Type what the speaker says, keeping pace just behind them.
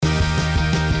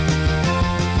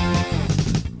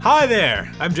Hi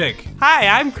there, I'm Jake. Hi,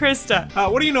 I'm Krista.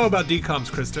 What do you know about DComs,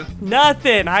 Krista?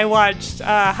 Nothing. I watched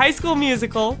High School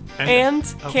Musical and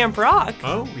Camp Rock.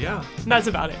 Oh, yeah. And that's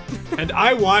about it. And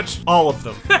I watched all of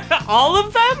them. All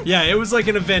of them? Yeah, it was like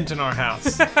an event in our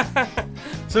house.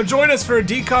 So join us for a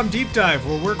DCOM deep dive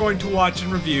where we're going to watch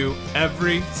and review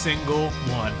every single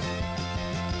one.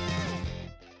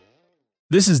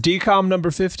 This is DCOM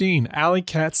number 15, Alley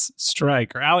Cat's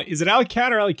Strike. Is it Alley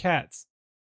Cat or Alley Cats?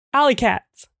 Alley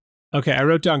Cats. Okay, I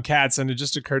wrote down cats, and it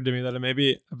just occurred to me that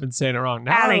maybe I've been saying it wrong.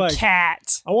 Now Alley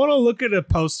Cat. I want to look at a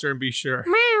poster and be sure.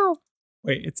 Meow.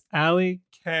 Wait, it's Alley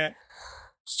Cat.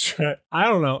 I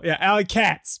don't know. Yeah, Alley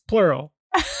Cats, plural.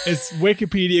 It's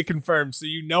Wikipedia confirmed, so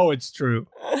you know it's true.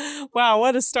 Wow,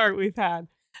 what a start we've had.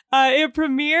 It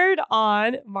premiered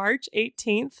on March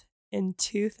 18th in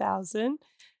 2000.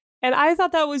 And I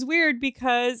thought that was weird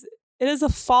because it is a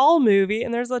fall movie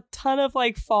and there's a ton of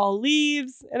like fall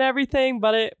leaves and everything,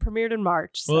 but it premiered in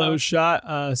March. So. Well, it was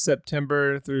shot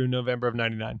September through November of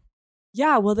 99.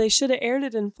 Yeah, well, they should have aired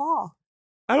it in fall.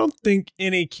 I don't think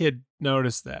any kid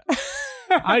noticed that.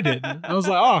 I didn't. I was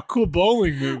like, oh, cool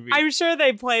bowling movie. I'm sure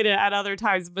they played it at other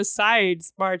times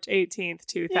besides March 18th,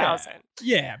 2000.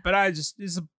 Yeah, but I just,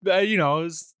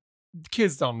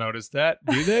 kids don't notice that,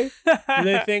 do they? Do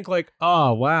they think like,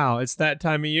 oh, wow, it's that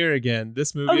time of year again.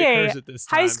 This movie occurs at this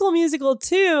time. High School Musical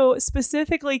 2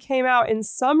 specifically came out in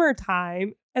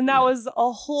summertime, and that was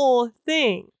a whole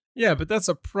thing. Yeah, but that's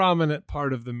a prominent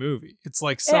part of the movie. It's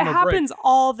like summer break. It happens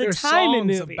all the There's time in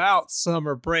songs movies. about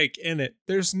summer break in it.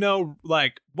 There's no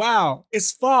like, wow,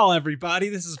 it's fall, everybody.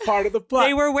 This is part of the plot.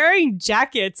 They were wearing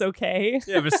jackets, okay?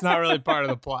 Yeah, but it's not really part of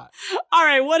the plot. All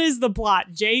right, what is the plot,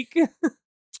 Jake?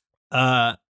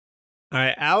 All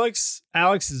right,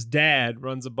 Alex's dad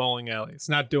runs a bowling alley. It's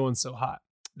not doing so hot.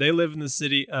 They live in the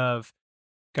city of,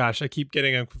 gosh, I keep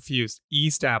getting them confused.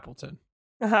 East Appleton,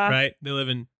 right? They live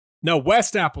in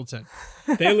West Appleton.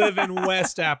 They live in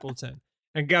West Appleton.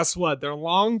 And guess what? Their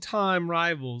longtime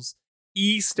rivals,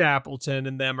 East Appleton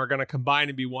and them, are going to combine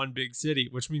to be one big city,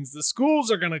 which means the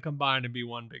schools are going to combine to be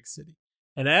one big city.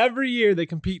 And every year they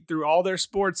compete through all their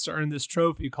sports to earn this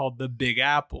trophy called the Big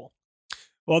Apple.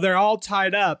 Well, they're all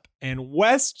tied up, and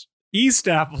East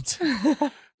Appleton,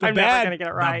 I'm never going to get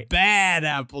it right. The bad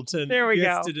Appleton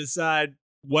gets to decide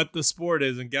what the sport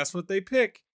is. And guess what they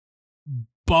pick?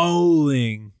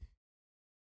 Bowling.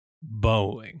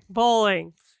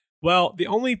 Well, the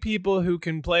only people who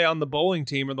can play on the bowling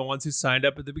team are the ones who signed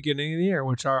up at the beginning of the year,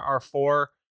 which are our four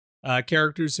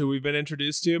characters who we've been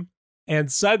introduced to.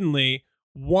 And suddenly,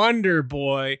 Wonder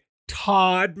Boy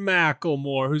Todd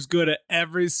McElmore, who's good at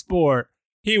every sport,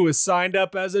 he was signed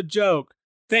up as a joke.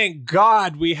 Thank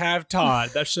God we have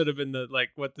Todd. That should have been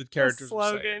what the characters were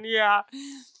saying. Slogan, yeah.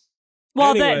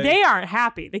 Well, anyway, they aren't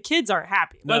happy. The kids aren't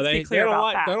happy. Let's be clear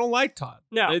about that. They don't like Todd.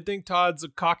 No. They think Todd's a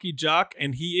cocky jock,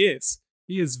 and he is.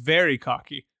 He is very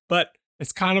cocky, but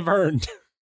it's kind of earned.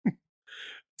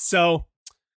 So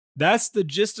that's the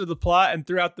gist of the plot, and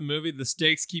throughout the movie, the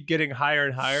stakes keep getting higher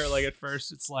and higher. Like at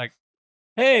first, it's like,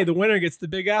 hey, the winner gets the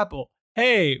Big Apple.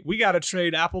 Hey, we got to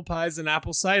trade apple pies and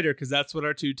apple cider because that's what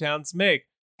our two towns make.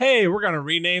 Hey, we're going to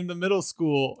rename the middle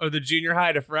school or the junior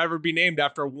high to forever be named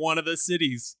after one of the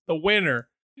cities, the winner.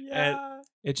 Yeah. And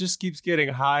it just keeps getting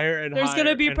higher and There's higher.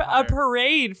 There's going to be a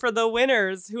parade for the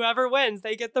winners. Whoever wins,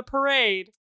 they get the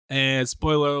parade. And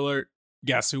spoiler alert,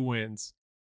 guess who wins?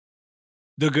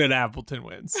 The good Appleton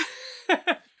wins.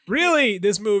 Really,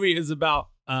 this movie is about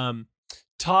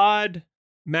Todd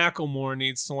McElmore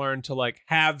needs to learn to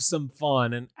have some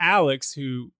fun. And Alex,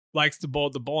 who likes to bowl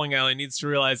at the bowling alley, needs to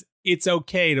realize it's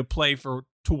okay to play to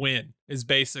win is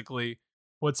basically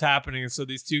what's happening. And so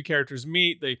these two characters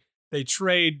meet, they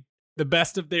trade the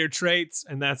best of their traits,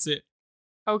 and that's it.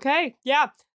 Okay. Yeah.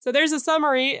 So there's a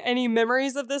summary. Any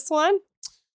memories of this one?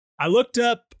 I looked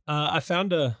up, I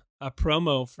found a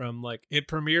promo from it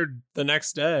premiered the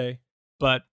next day,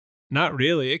 but not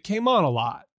really. It came on a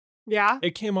lot. Yeah.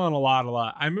 It came on a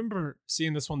lot. I remember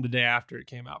seeing this one the day after it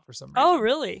came out for some reason. Oh,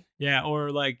 really? Yeah.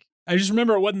 Or I just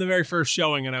remember it wasn't the very first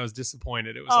showing and I was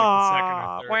disappointed. It was the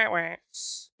second or third.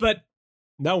 But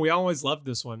no, we always loved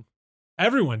this one.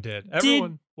 Everyone did.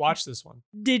 Everyone watched this one.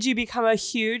 Did you become a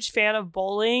huge fan of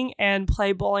bowling and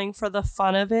play bowling for the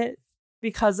fun of it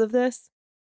because of this?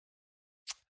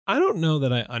 I don't know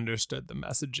that I understood the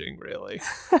messaging, really.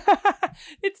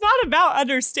 It's not about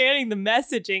understanding the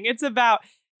messaging. It's about,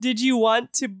 did you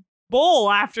want to bowl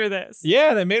after this?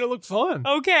 Yeah, they made it look fun.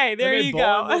 Okay, there you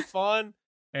go. Look fun,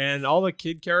 and all the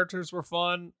kid characters were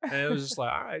fun, and it was just all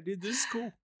right, dude, this is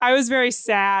cool. I was very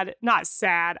sad. Not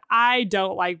sad. I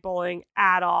don't like bowling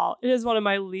at all. It is one of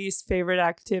my least favorite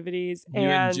activities. You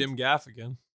and Jim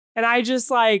Gaffigan. And I just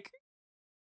like,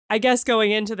 I guess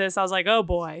going into this, I was like, oh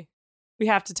boy, we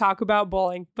have to talk about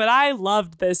bowling. But I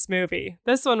loved this movie.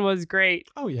 This one was great.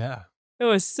 Oh, yeah. It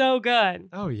was so good.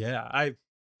 Oh, yeah.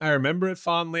 I remember it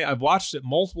fondly. I've watched it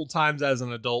multiple times as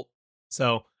an adult.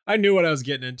 So I knew what I was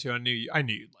getting into. I knew you'd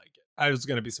like it. I was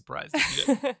going to be surprised if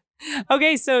you didn't.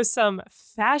 Okay, so some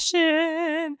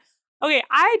fashion. Okay,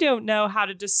 I don't know how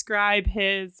to describe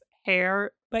his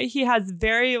hair, but he has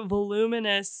very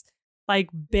voluminous, like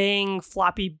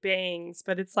floppy bangs,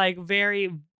 but it's like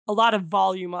a lot of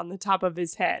volume on the top of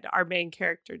his head. Our main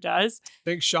character does.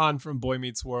 Think Sean from Boy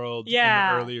Meets World in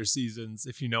the earlier seasons,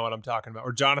 if you know what I'm talking about,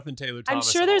 or Jonathan Taylor Thomas.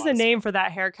 I'm sure there's a name for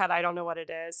that haircut. I don't know what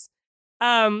it is.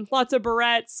 Lots of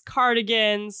barrettes,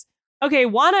 cardigans. Okay,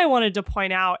 one I wanted to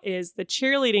point out is the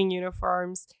cheerleading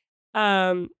uniforms.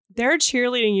 Their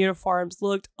cheerleading uniforms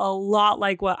looked a lot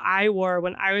like what I wore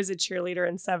when I was a cheerleader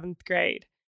in 7th grade.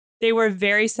 They were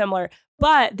very similar,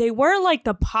 but they weren't like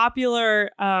the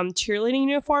popular cheerleading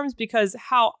uniforms, because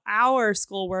how our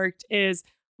school worked is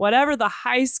whatever the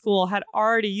high school had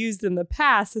already used in the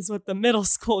past is what the middle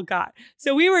school got.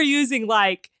 So we were using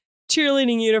like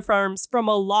cheerleading uniforms from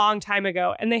a long time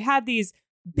ago, and they had these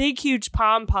big, huge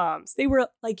pom-poms. They were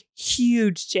like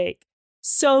huge, Jake.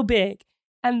 So big.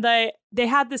 And they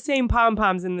had the same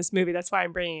pom-poms in this movie. That's why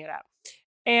I'm bringing it up.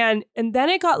 And then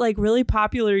it got like really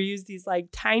popular to use these like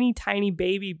tiny, tiny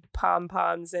baby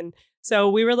pom-poms. And so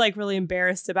we were like really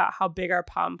embarrassed about how big our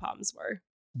pom-poms were.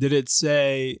 Did it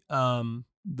say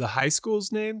the high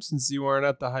school's name, since you weren't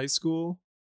at the high school?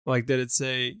 Like, did it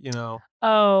say,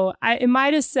 Oh, it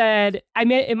might have said,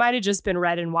 it might have just been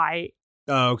red and white.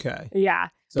 Oh, okay. Yeah.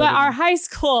 So but our high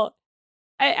school,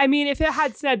 I mean, if it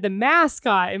had said the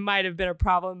mascot, it might have been a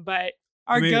problem, but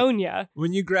Argonia.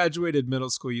 When you graduated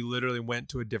middle school, you literally went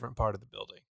to a different part of the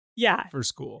building. Yeah. For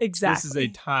school. Exactly. This is a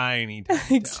tiny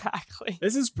exactly. Town.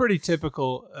 This is pretty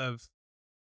typical of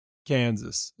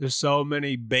Kansas. There's so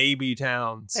many baby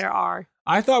towns. There are.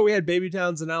 I thought we had baby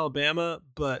towns in Alabama,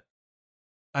 but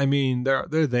I mean,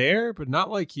 they're there, but not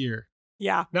like here.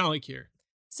 Yeah. Not like here.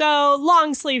 So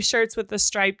long sleeve shirts with the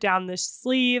stripe down the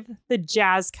sleeve. The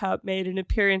Jazz Cup made an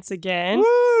appearance again.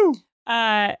 Woo!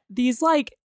 There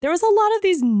was a lot of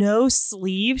these no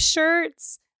sleeve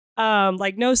shirts,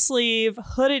 like no sleeve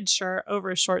hooded shirt over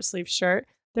a short sleeve shirt.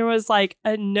 There was like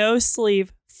a no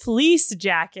sleeve fleece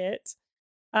jacket,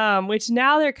 which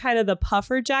now they're kind of the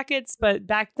puffer jackets, but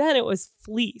back then it was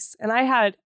fleece. And I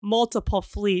had multiple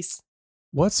fleece.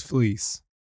 What's fleece?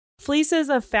 Fleece is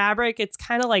a fabric. It's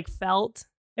kind of like felt.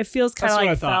 It feels kind of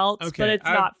like felt, okay. But it's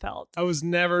not felt. I was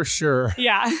never sure.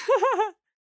 Yeah.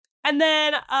 And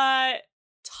then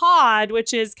Todd,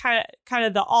 which is kind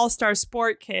of the all-star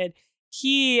sport kid,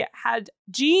 he had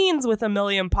jeans with a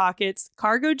million pockets,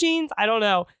 cargo jeans, I don't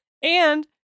know, and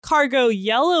cargo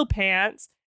yellow pants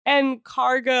and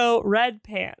cargo red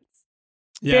pants.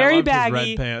 Yeah, very baggy,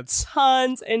 red pants.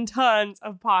 Tons and tons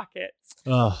of pockets.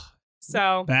 Ugh.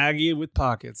 So baggy with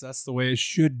pockets. That's the way it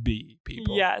should be,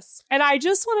 people. Yes. And I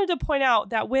just wanted to point out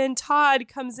that when Todd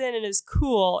comes in and is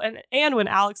cool, and when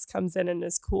Alex comes in and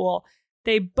is cool,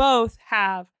 they both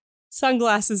have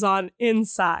sunglasses on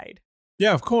inside.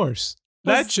 Yeah, of course.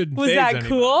 That shouldn't was faze that anybody.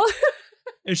 Cool?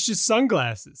 It's just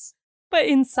sunglasses. But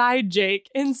inside, Jake,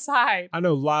 inside. I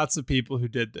know lots of people who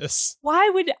did this.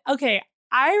 Okay,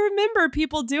 I remember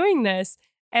people doing this,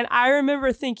 and I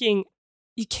remember thinking,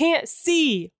 you can't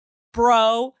see,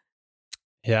 bro.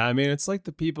 Yeah, I mean, it's like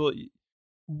the people,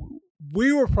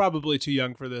 we were probably too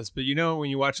young for this, but when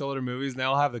you watch older movies,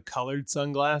 they'll have the colored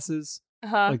sunglasses,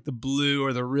 like the blue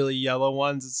or the really yellow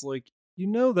ones. It's like,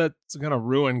 that's going to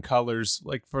ruin colors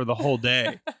like for the whole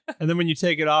day. And then when you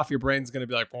take it off, your brain's going to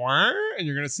be like, wah, and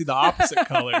you're going to see the opposite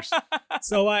colors.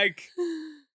 So like,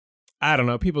 I don't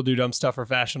know. People do dumb stuff for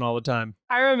fashion all the time.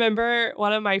 I remember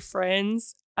one of my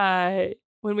friends, when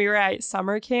we were at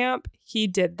summer camp, he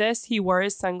did this. He wore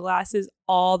his sunglasses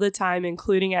all the time,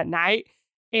 including at night.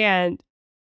 And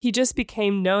he just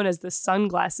became known as the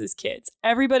sunglasses kids.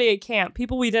 Everybody at camp,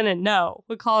 people we didn't know,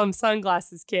 would call him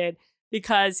sunglasses kid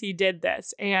because he did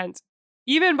this. And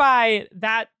even by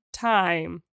that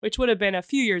time, which would have been a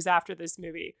few years after this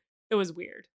movie, it was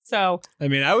weird. So, I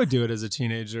mean, I would do it as a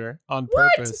teenager on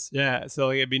purpose. Yeah. So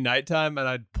like, it'd be nighttime and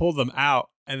I'd pull them out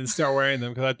and then start wearing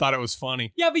them because I thought it was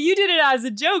funny. Yeah, but you did it as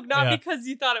a joke, not because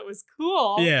you thought it was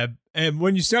cool. Yeah. And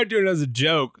when you start doing it as a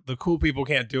joke, the cool people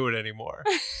can't do it anymore.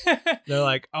 They're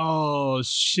like, oh,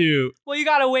 shoot. Well, you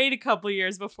got to wait a couple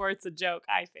years before it's a joke,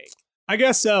 I think. I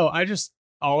guess so.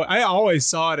 I always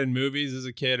saw it in movies as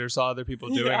a kid or saw other people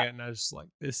doing it. And I was just like,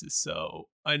 this is so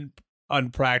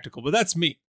unpractical. But that's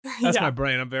me. That's my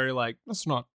brain. I'm very like, that's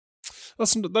not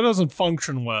that doesn't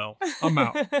function well. I'm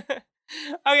out.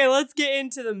 Okay, let's get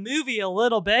into the movie a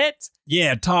little bit.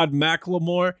 Yeah, Todd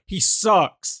McLemore, he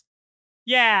sucks.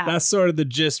 Yeah. That's sort of the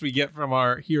gist we get from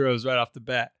our heroes right off the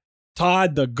bat.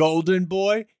 Todd, the golden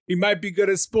boy, he might be good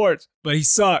at sports, but he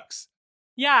sucks.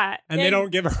 Yeah. And they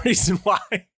don't give a reason why.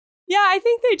 Yeah, I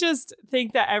think they just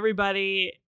think that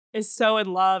everybody is so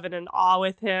in love and in awe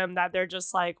with him that they're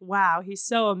just like, wow, he's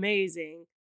so amazing.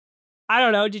 I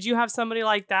don't know. Did you have somebody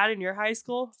like that in your high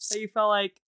school that you felt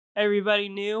like everybody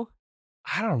knew?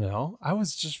 I don't know. I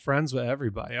was just friends with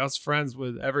everybody. I was friends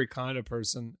with every kind of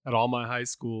person at all my high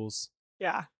schools.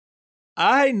 Yeah.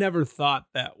 I never thought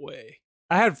that way.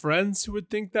 I had friends who would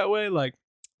think that way, like,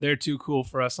 they're too cool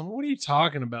for us. I'm like, what are you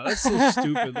talking about? That's so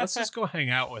stupid. Let's just go hang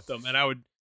out with them. And I would,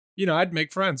 I'd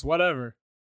make friends, whatever.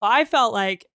 Well, I felt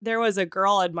like there was a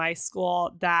girl in my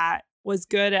school that was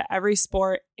good at every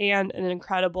sport and an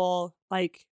incredible,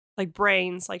 like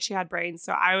brains. Like she had brains.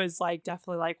 So I was like,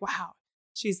 definitely like, wow,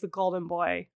 she's the golden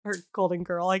boy or golden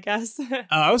girl, I guess.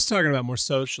 I was talking about more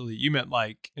socially. You meant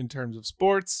like in terms of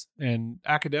sports and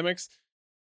academics.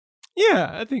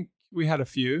 Yeah, I think we had a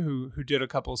few who did a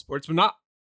couple of sports, but not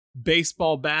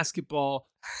baseball, basketball,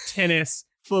 tennis,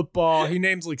 football. He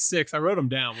names like 6. I wrote them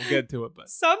down. We'll get to it. But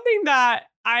something that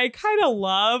I kind of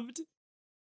loved.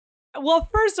 Well,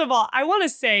 first of all, I want to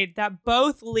say that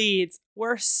both leads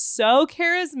were so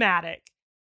charismatic.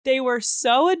 They were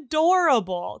so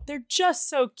adorable. They're just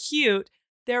so cute.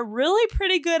 They're really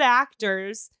pretty good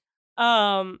actors.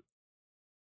 And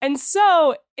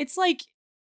so it's like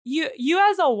you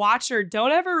as a watcher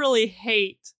don't ever really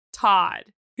hate Todd,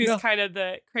 who's kind of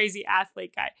the crazy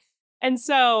athlete guy. And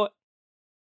so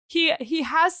he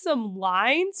has some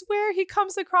lines where he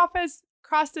comes across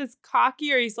as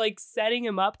cocky, or he's like setting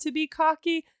him up to be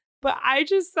cocky. But I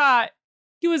just thought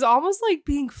he was almost like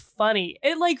being funny.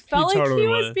 It like felt like he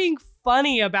was being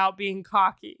funny about being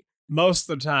cocky. Most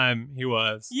of the time he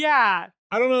was. Yeah.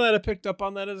 I don't know that I picked up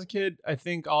on that as a kid. I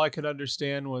think all I could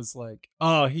understand was like,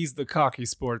 oh, he's the cocky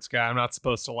sports guy. I'm not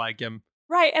supposed to like him.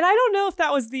 Right. And I don't know if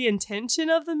that was the intention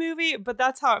of the movie, but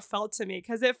that's how it felt to me.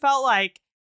 Because it felt like,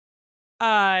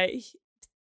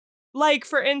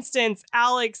 for instance,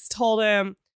 Alex told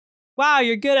him, wow,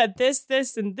 you're good at this,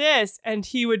 this, and this. And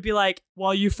he would be like,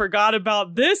 well, you forgot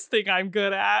about this thing I'm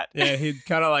good at. Yeah, he'd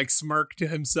kind of like smirk to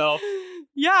himself.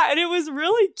 Yeah, and it was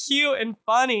really cute and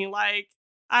funny. Like,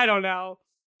 I don't know.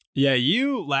 Yeah,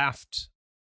 you laughed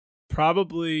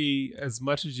probably as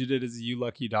much as you did as You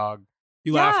Lucky Dog.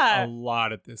 You laughed a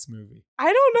lot at this movie.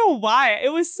 I don't know why.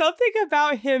 It was something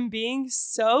about him being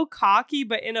so cocky,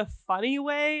 but in a funny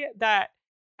way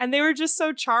and they were just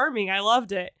so charming. I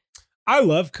loved it. I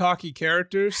love cocky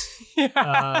characters.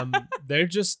 Yeah.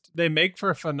 They make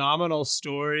for phenomenal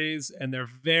stories, and they're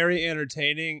very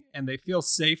entertaining, and they feel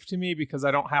safe to me because I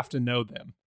don't have to know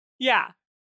them. Yeah.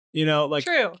 Like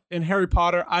True. In Harry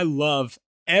Potter, I love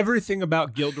everything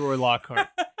about Gilderoy Lockhart.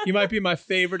 He might be my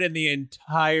favorite in the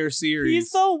entire series.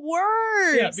 He's the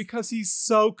worst. Yeah, because he's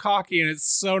so cocky and it's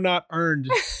so not earned.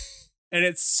 And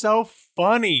it's so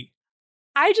funny.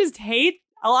 I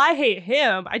hate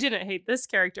him. I didn't hate this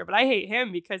character, but I hate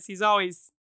him because he's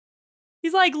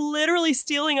like literally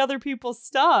stealing other people's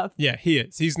stuff. Yeah, he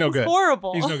is. He's good.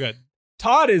 Horrible. He's no good.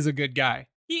 Todd is a good guy.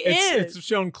 It's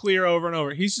shown clear over and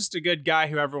over. He's just a good guy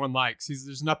who everyone likes.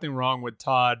 There's nothing wrong with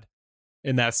Todd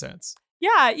in that sense.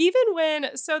 Yeah,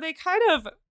 even so they kind of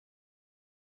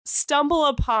stumble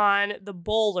upon the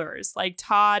boulders, like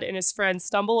Todd and his friends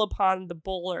stumble upon the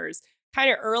boulders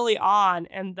kind of early on,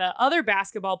 and the other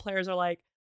basketball players are like,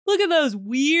 look at those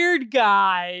weird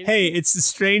guys. Hey, it's the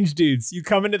strange dudes. You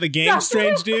come into the game,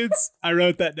 strange dudes? I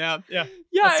wrote that down. Yeah.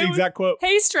 Yeah. That's the exact quote.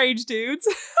 Hey, strange dudes.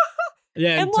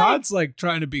 Yeah, and Todd's like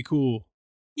trying to be cool.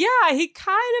 Yeah, he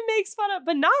kind of makes fun of,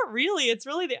 but not really. It's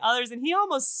really the others, and he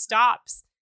almost stops.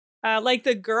 Like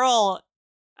the girl.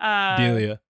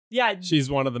 Delia. Yeah.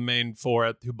 She's one of the main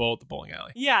 4 who bowl at the bowling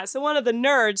alley. Yeah, so one of the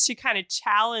nerds, she kind of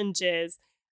challenges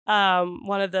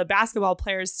one of the basketball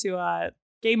players to a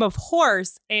game of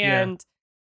horse, and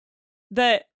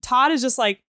the Todd is just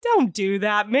like, don't do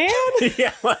that, man.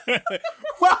 Yeah.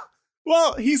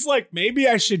 Well, he's like, maybe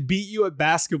I should beat you at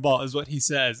basketball is what he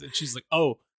says. And she's like,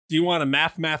 oh, do you want a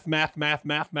math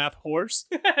horse?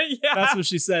 Yeah. That's what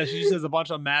she says. She says a bunch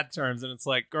of math terms, and it's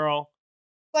like, girl.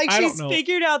 Like she's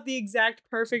figured out the exact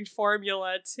perfect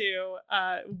formula to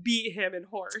beat him in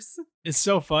horse. It's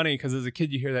so funny because as a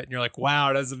kid you hear that and you're like, wow.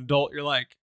 And as an adult, you're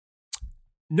like,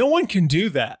 no one can do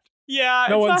that. Yeah,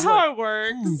 no it's not how it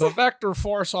works. The vector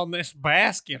force on this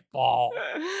basketball.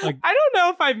 Like, I don't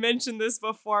know if I mentioned this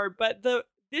before, but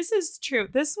this is true.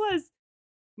 This was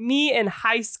me in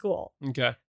high school.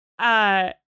 Okay.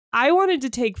 I wanted to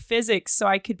take physics so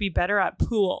I could be better at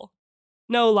pool.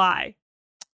 No lie.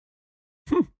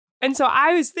 And so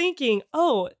I was thinking,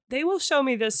 oh, they will show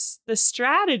me the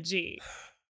strategy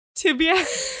to be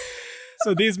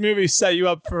So these movies set you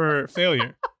up for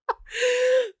failure.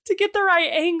 to get the right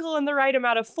angle and the right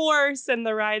amount of force and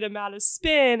the right amount of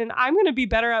spin. And I'm going to be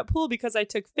better at pool because I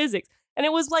took physics. And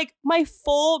it was like my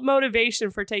full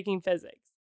motivation for taking physics.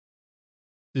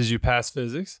 Did you pass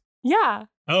physics? Yeah.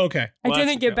 Oh, okay. Well, I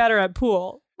didn't get better at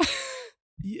pool.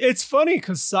 It's funny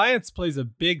because science plays a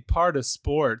big part of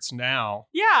sports now.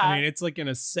 Yeah. I mean, it's like an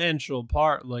essential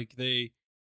part. Like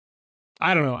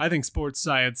I don't know. I think sports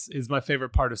science is my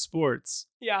favorite part of sports.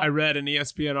 Yeah. I read an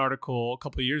ESPN article a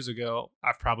couple of years ago.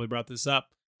 I've probably brought this up.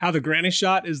 How the granny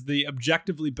shot is the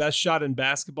objectively best shot in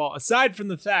basketball, aside from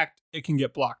the fact it can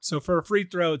get blocked. So for a free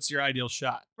throw, it's your ideal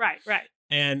shot. Right.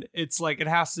 And it's like it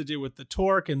has to do with the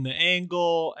torque and the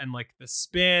angle and like the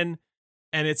spin.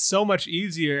 And it's so much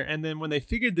easier. And then when they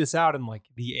figured this out in like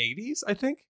the 80s, I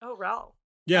think. Oh, wow.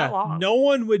 Yeah. No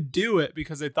one would do it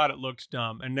because they thought it looked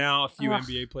dumb. And now a few Ugh.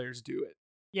 NBA players do it.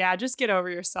 Yeah, just get over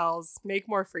yourselves. Make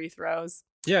more free throws.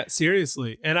 Yeah,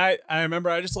 seriously. And I remember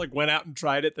I just like went out and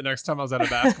tried it the next time I was at a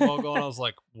basketball goal. And I was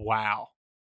like, wow,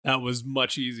 that was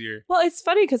much easier. Well, it's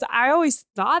funny because I always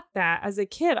thought that as a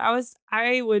kid.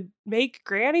 I would make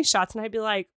granny shots and I'd be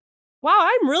like, wow,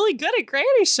 I'm really good at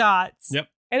granny shots. Yep.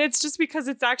 And it's just because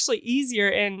it's actually easier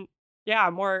and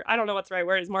more, I don't know what the right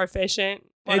word is, more efficient,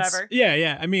 whatever.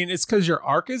 Yeah. I mean, it's because your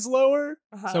arc is lower.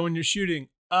 Uh-huh. So when you're shooting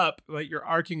up, like you're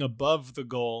arcing above the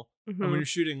goal. Mm-hmm. And when you're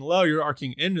shooting low, you're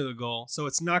arcing into the goal. So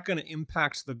it's not going to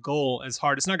impact the goal as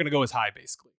hard. It's not going to go as high,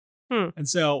 basically. And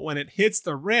so when it hits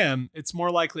the rim, it's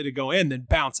more likely to go in than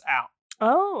bounce out.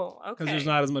 Oh, okay. Because there's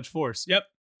not as much force. Yep.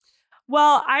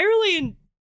 Well,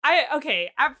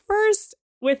 at first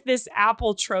with this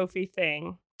Apple trophy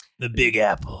thing. The Big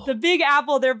Apple. The Big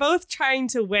Apple, they're both trying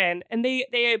to win. And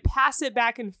they pass it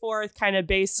back and forth kind of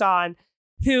based on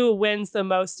who wins the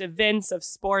most events of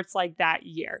sports like that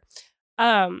year.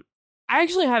 I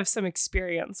actually have some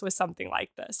experience with something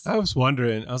like this. I was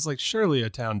wondering. I was like, surely a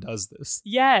town does this.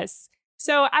 Yes.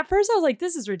 So at first I was like,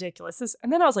 this is ridiculous.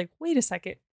 And then I was like, wait a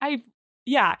second.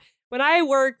 When I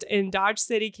worked in Dodge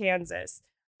City, Kansas,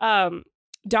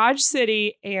 Dodge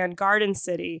City and Garden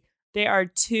City, they are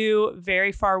two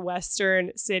very far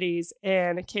western cities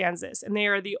in Kansas. And they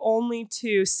are the only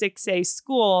two 6A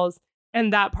schools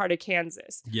in that part of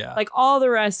Kansas. Yeah. Like all the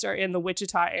rest are in the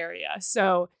Wichita area.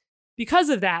 So because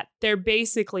of that, they're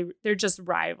just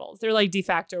rivals. They're like de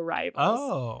facto rivals.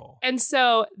 Oh. And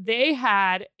so they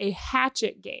had a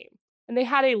hatchet game. And they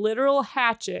had a literal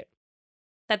hatchet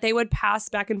that they would pass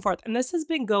back and forth. And this has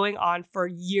been going on for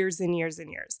years and years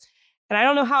and years. And I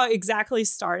don't know how it exactly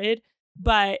started,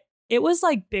 but it was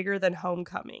like bigger than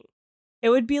homecoming. It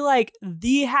would be like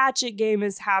the hatchet game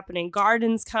is happening,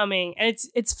 Garden's coming, and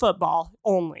it's football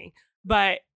only.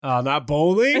 But not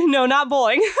bowling? no, not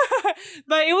bowling.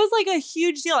 But it was like a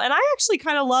huge deal. And I actually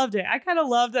kind of loved it. I kind of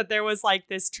loved that there was like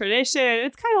this tradition.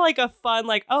 It's kind of like a fun,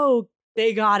 like, oh,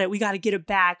 they got it. We got to get it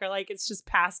back. Or like it's just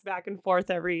passed back and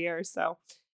forth every year. So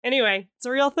anyway, it's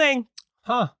a real thing.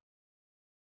 Huh.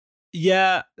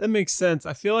 Yeah, that makes sense.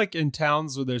 I feel like in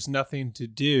towns where there's nothing to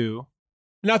do,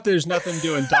 not there's nothing to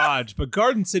do in Dodge, but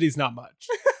Garden City's not much.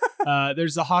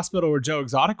 There's a hospital where Joe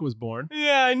Exotic was born.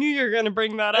 Yeah, I knew you were going to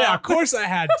bring that up. Yeah, of course I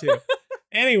had to.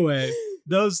 Anyway,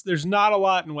 there's not a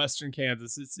lot in Western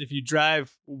Kansas. It's if you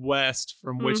drive west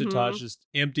from Wichita, it's just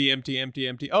empty.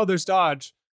 Oh, there's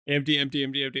Dodge.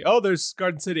 Empty. Oh, there's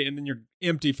Garden City, and then you're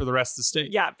empty for the rest of the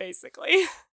state. Yeah, basically.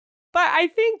 But I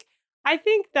think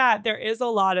that there is a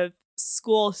lot of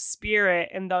school spirit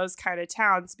in those kind of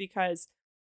towns because,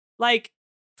 like,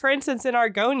 for instance, in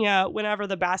Argonia, whenever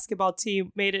the basketball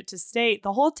team made it to state,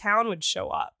 the whole town would show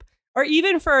up. Or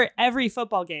even for every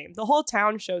football game, the whole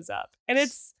town shows up. And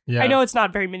I know it's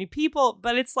not very many people,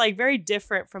 but it's like very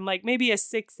different from like maybe a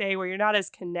 6A where you're not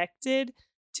as connected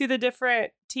to the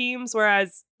different teams.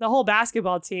 Whereas the whole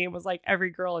basketball team was like every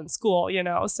girl in school, you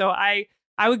know? So I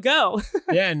would go.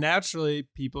 Yeah, and naturally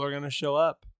people are going to show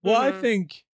up. Well, I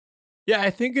think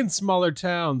in smaller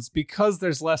towns, because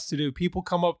there's less to do, people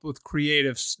come up with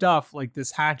creative stuff like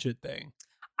this hatchet thing.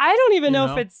 I don't even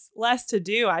know if it's less to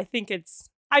do.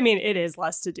 It is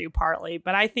less to do partly,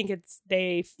 but I think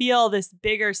they feel this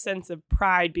bigger sense of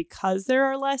pride because there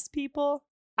are less people.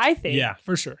 I think. Yeah,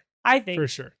 for sure. I think. For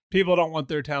sure. People don't want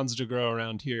their towns to grow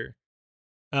around here.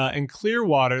 In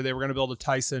Clearwater, they were going to build a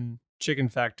Tyson chicken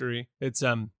factory. It's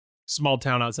small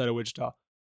town outside of Wichita.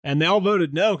 And they all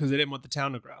voted no because they didn't want the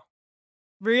town to grow.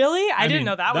 Really? I didn't mean,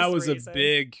 know that was the a reason.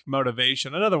 big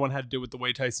motivation. Another one had to do with the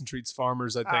way Tyson treats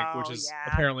farmers, I think, which is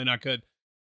apparently not good.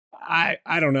 I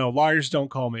don't know. Lawyers don't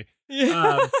call me.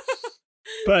 Yeah.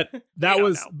 But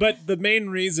know. But the main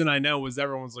reason I know was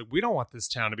everyone's like, we don't want this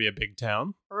town to be a big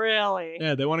town. Really?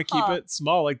 Yeah, they want to keep it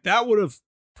small. Like that would have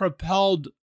propelled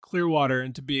Clearwater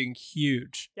into being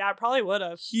huge. Yeah, it probably would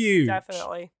have. Huge.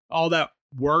 Definitely. All that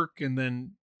work and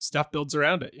then stuff builds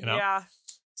around it, you know? Yeah.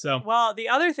 So, well, the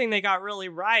other thing they got really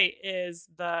right is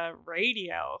the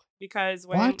radio, because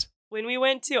when we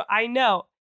went to, I know,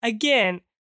 again,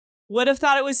 would have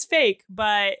thought it was fake,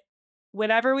 but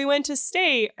whenever we went to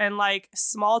state, and like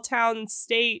small town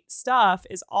state stuff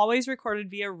is always recorded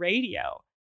via radio.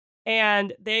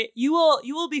 And you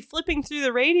will be flipping through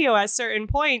the radio at certain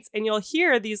points, and you'll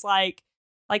hear these like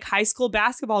high school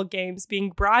basketball games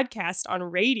being broadcast on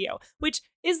radio, which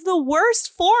is the worst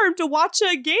form to watch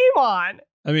a game on.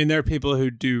 I mean, there are people who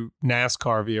do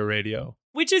NASCAR via radio,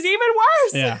 which is even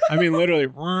worse. Yeah, I mean, literally.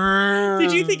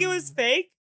 Did you think it was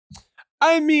fake?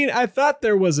 I mean, I thought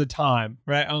there was a time,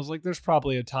 right? I was like, there's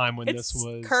probably a time when this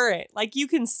was current. Like, you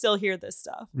can still hear this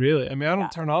stuff. Really? I mean, I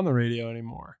don't turn on the radio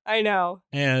anymore. I know.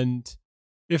 And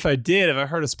if I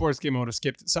heard a sports game, I would have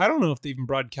skipped it. So I don't know if they even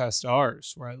broadcast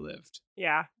ours where I lived.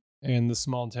 Yeah. In the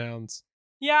small towns.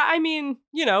 Yeah, I mean,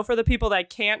 for the people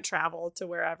that can't travel to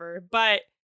wherever. But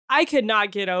I could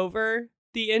not get over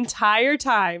the entire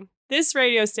time this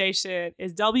radio station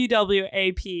is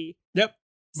WWAP. Yep.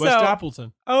 West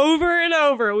Appleton. Over and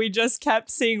over, we just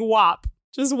kept seeing WAP.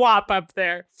 Just WAP up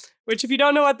there. Which, if you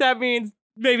don't know what that means,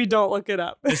 maybe don't look it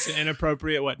up. It's an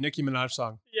inappropriate, Nicki Minaj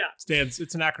song. Yeah.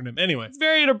 It's an acronym. Anyway. It's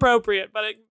very inappropriate, but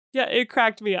it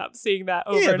cracked me up seeing that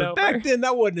over and over. Back then,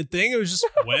 that wasn't a thing. It was just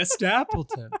West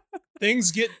Appleton.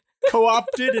 Things get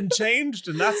co-opted and changed,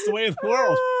 and that's the way of the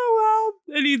world. Oh,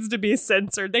 well, it needs to be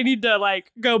censored. They need to,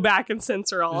 go back and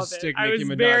censor all just of it. Stick I Nicki was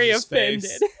Minaj's very offended.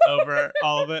 face over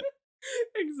all of it.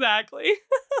 Exactly.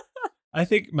 I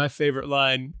think my favorite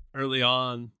line early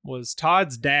on was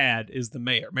Todd's dad is the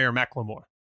mayor, Mayor McLemore.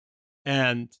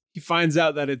 And he finds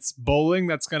out that it's bowling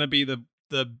that's going to be the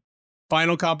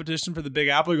final competition for the Big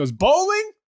Apple. He goes,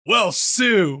 bowling? Well,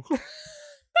 sue.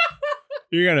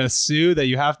 You're going to sue that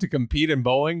you have to compete in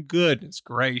bowling? Goodness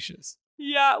gracious.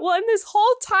 Yeah, well, and this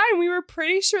whole time we were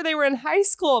pretty sure they were in high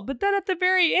school, but then at the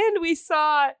very end we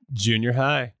saw junior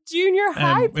high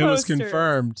posters. It was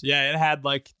confirmed. Yeah, it had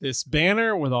this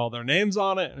banner with all their names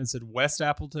on it, and it said West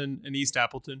Appleton and East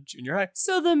Appleton Junior High.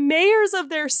 So the mayors of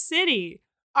their city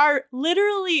are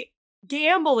literally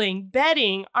gambling,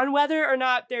 betting on whether or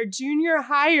not their junior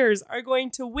hires are going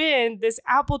to win this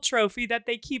Apple trophy that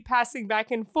they keep passing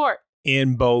back and forth.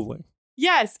 In bowling.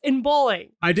 Yes, in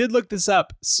bowling. I did look this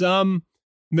up. Some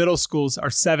middle schools are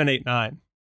 7, 8, 9.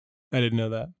 I didn't know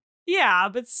that. Yeah,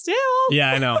 but still.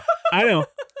 Yeah, I know. I know.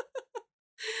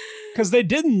 Because they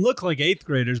didn't look like 8th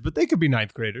graders, but they could be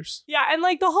 9th graders. Yeah, and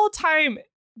the whole time,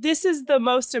 this is the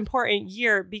most important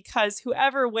year because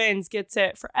whoever wins gets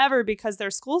it forever because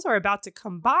their schools are about to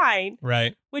combine.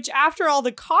 Right. Which, after all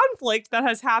the conflict that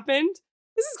has happened,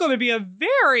 this is going to be a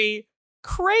very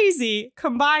crazy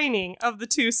combining of the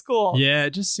two schools. Yeah, it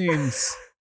just seems...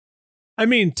 I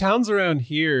mean, towns around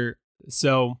here,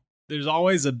 so there's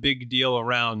always a big deal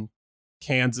around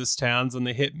Kansas towns when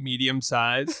they hit medium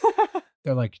size.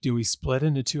 They're like, do we split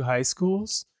into 2 high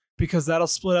schools? Because that'll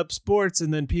split up sports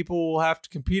and then people will have to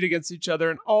compete against each other.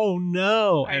 And oh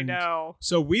no. I know.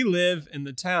 So we live in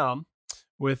the town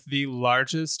with the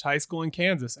largest high school in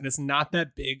Kansas, and it's not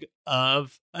that big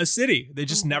of a city. They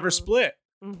just never split.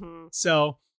 Mm-hmm.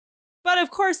 So, but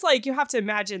of course, you have to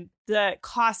imagine the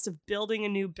cost of building a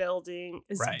new building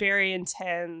is very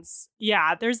intense.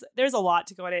 Yeah, there's a lot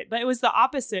to go in it. But it was the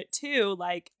opposite too.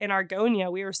 In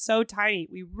Argonia, we were so tiny.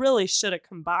 We really should have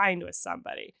combined with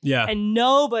somebody. Yeah. And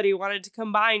nobody wanted to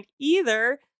combine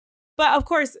either. But of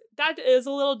course, that is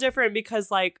a little different because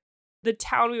the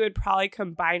town we would probably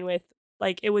combine with,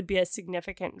 it would be a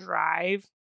significant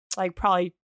drive,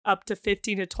 probably up to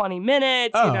 15 to 20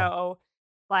 minutes,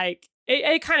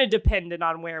 It kind of depended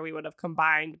on where we would have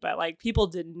combined, but people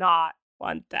did not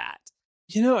want that.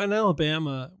 In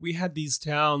Alabama, we had these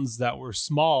towns that were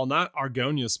small, not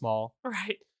Argonia small.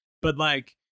 Right. But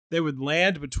they would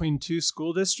land between 2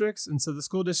 school districts. And so the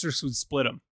school districts would split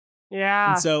them.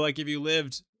 Yeah. And so if you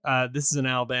lived, this is in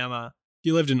Alabama, if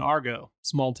you lived in Argo,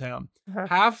 small town,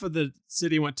 half of the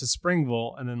city went to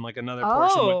Springville and then another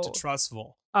portion went to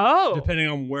Trussville. Oh. Depending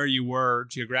on where you were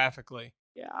geographically.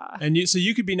 Yeah. And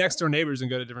you could be next door neighbors and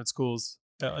go to different schools,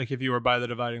 if you were by the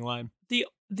dividing line.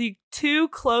 The 2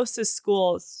 closest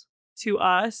schools to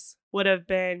us would have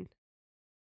been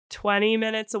 20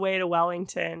 minutes away to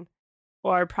Wellington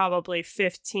or probably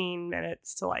 15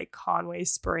 minutes to like Conway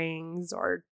Springs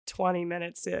or 20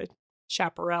 minutes to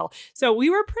Chaparral. So we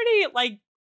were pretty like,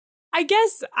 I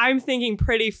guess I'm thinking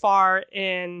pretty far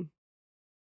in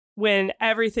when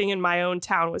everything in my own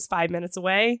town was 5 minutes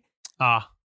away.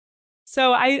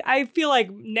 So I feel like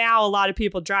now a lot of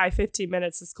people drive 15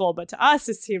 minutes to school, but to us,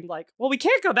 it seemed like, well, we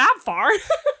can't go that far.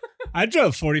 I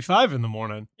drove 45 in the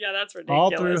morning. Yeah, that's ridiculous.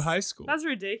 All through high school. That's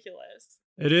ridiculous.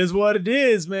 It is what it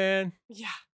is, man. Yeah.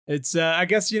 It's, I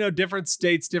guess, different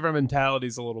states, different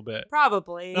mentalities a little bit.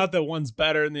 Probably. Not that one's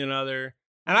better than the other.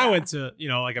 And I went to,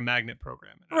 like a magnet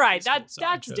program. Right. That's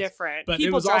different. But people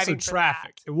it was also driving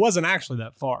traffic. It wasn't actually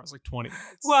that far. It was like 20 minutes.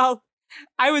 Well,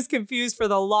 I was confused for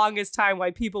the longest time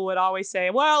why people would always say,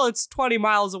 well, it's 20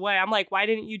 miles away. I'm like, why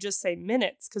didn't you just say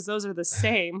minutes? Because those are the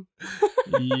same.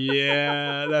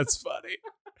 Yeah, that's funny.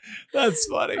 That's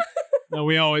funny. No,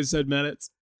 we always said minutes.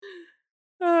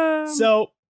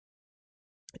 So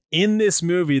in this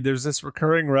movie, there's this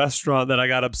recurring restaurant that I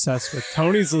got obsessed with,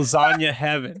 Tony's Lasagna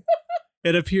Heaven.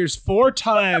 It appears 4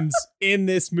 times in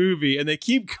this movie, and they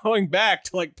keep going back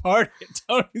to like party at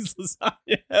Tony's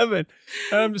Lasagna Heaven.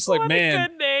 And I'm just like, what man, a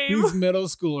good name. these middle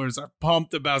schoolers are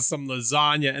pumped about some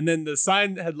lasagna. And then the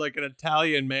sign had like an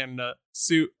Italian man in a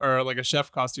suit or like a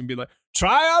chef costume be like,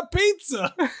 try our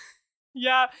pizza.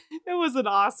 Yeah, it was an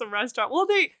awesome restaurant. Well,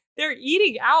 they're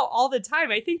eating out all the time.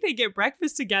 I think they get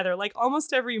breakfast together like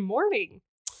almost every morning.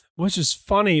 Which is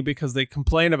funny because they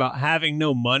complain about having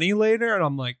no money later. And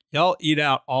I'm like, y'all eat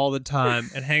out all the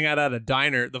time and hang out at a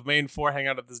diner. The main 4 hang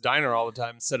out at this diner all the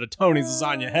time instead of Tony's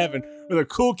Lasagna Heaven where the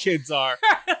cool kids are.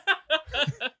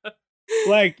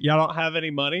 Like, y'all don't have any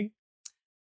money?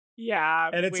 Yeah.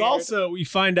 And it's weird. also, we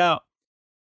find out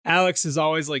Alex is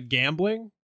always like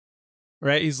gambling,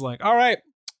 right? He's like, all right,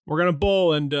 we're going to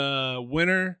bowl and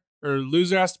winner or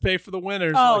loser has to pay for the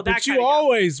winners. Oh, like, that but you kind of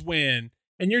always win.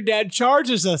 And your dad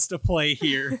charges us to play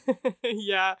here.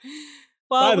 Yeah.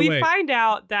 By Well, the we way- find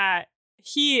out that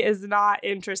he is not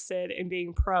interested in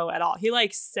being pro at all. He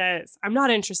like says, I'm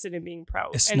not interested in being pro.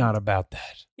 It's And not about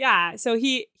that. yeah. So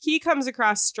he comes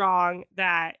across strong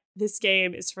that this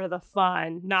game is for the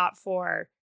fun, not for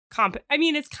I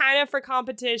mean, it's kind of for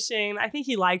competition. I think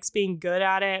he likes being good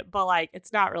at it, but like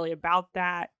it's not really about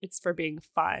that. It's for being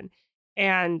fun.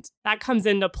 And that comes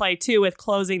into play too with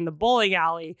closing the bowling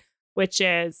alley, which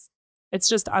is it's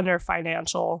just under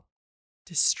financial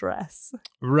distress.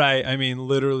 Right. I mean,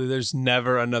 literally, there's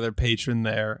never another patron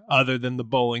there other than the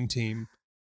bowling team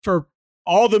for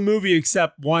all the movie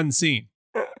except one scene.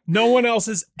 No one else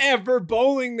is ever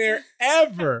bowling there,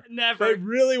 ever. Never. They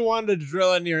really wanted to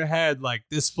drill in your head like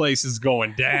this place is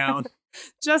going down.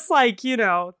 Just like,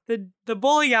 the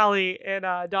bowling alley in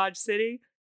Dodge City.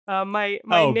 My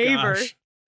Oh, neighbor, gosh.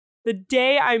 the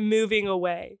day I'm moving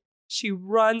away, she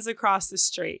runs across the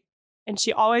street and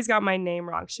she always got my name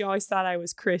wrong. She always thought I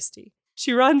was Christy.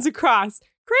 She runs across,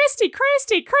 Christy,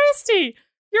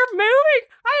 you're moving.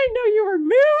 I didn't know you were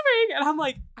moving. And I'm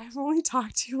like, I've only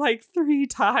talked to you like 3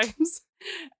 times.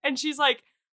 And she's like,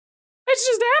 it's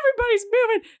just everybody's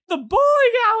moving. The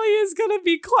bowling alley is going to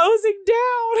be closing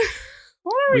down.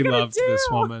 What are we going to do? Loved this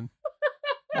woman.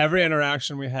 Every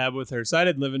interaction we had with her. So I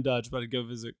didn't live in Dodge, but I'd go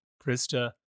visit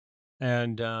Krista.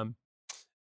 And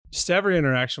just every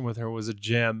interaction with her was a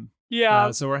gem.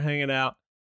 Yeah. So we're hanging out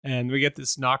and we get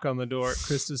this knock on the door at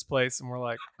Krista's place and we're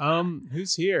like,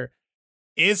 who's here?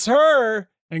 It's her.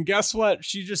 And guess what?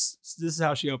 This is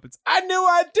how she opens. I knew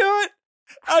I'd do it.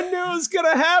 I knew it was going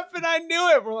to happen. I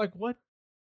knew it. We're like, what?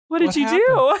 What did you happened?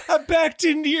 do? I backed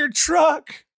into your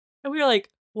truck. And we were like,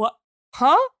 what?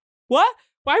 Huh? What?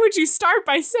 Why would you start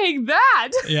by saying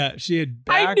that? Yeah, she had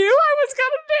backed. I knew I was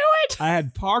going to do it. I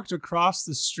had parked across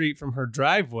the street from her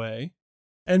driveway.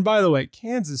 And by the way,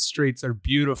 Kansas streets are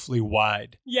beautifully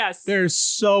wide. Yes. There's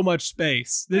so much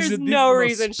space. There's These no are the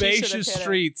reason most she should have spacious hit it.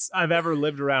 streets I've ever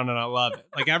lived around, and I love it.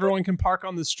 Like everyone can park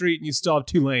on the street, and you still have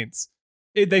 2 lanes.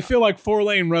 They feel like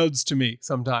 4-lane roads to me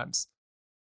sometimes.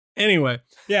 Anyway,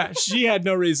 yeah, she had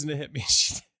no reason to hit me.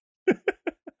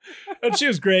 And she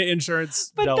was great.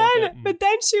 Insurance. But dealt with it, and-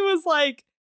 then she was like,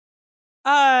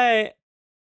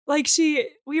 she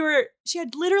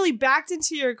had literally backed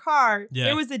into your car. Yeah.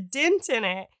 There was a dent in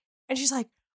it. And she's like,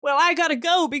 well, I gotta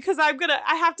go because I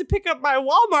have to pick up my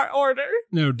Walmart order.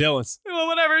 No, Dylan's. Well,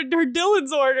 whatever, her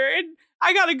Dylan's order. And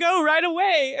I gotta go right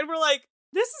away. And we're like,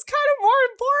 this is kind of more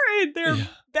important there,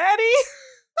 Yeah. Betty.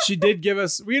 She did give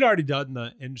us. We'd already done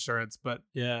the insurance, but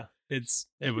yeah, it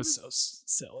was so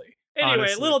silly. Anyway,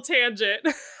 honestly. little tangent.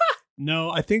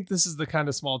 No, I think this is the kind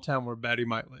of small town where Betty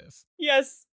might live.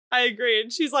 Yes. I agree.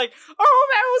 And she's like, oh,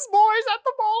 those boys at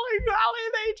the bowling alley,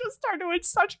 they just are doing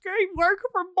such great work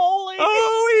for bowling.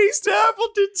 Oh, East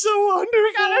Appleton's so wonderful.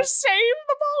 We gotta save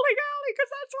the bowling alley because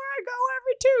that's where I go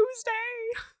every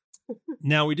Tuesday.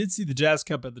 Now, we did see the Jazz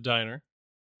Cup at the diner.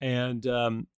 And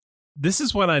this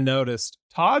is when I noticed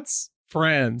Todd's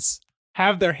friends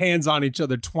have their hands on each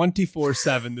other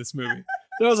 24/7 this movie.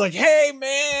 So I was like, hey,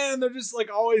 man, they're just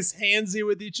like always handsy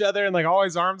with each other and like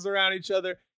always arms around each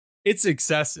other. It's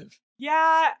excessive.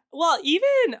 Yeah. Well,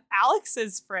 even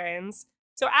Alex's friends.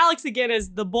 So Alex, again,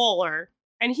 is the bowler.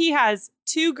 And he has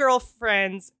 2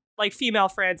 girlfriends, like female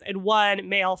friends, and 1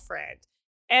 male friend.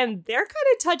 And they're kind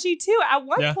of touchy, too. At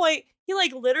one point, he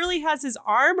like literally has his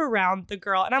arm around the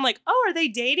girl. And I'm like, oh, are they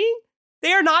dating?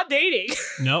 They are not dating.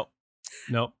 Nope.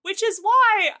 Which is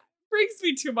why brings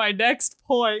me to my next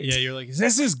point. Yeah, you're like, is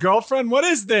this his girlfriend? What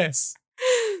is this?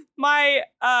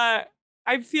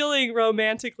 I'm feeling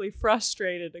romantically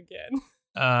frustrated again.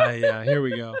 Yeah, here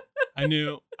we go. I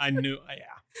knew,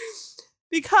 yeah.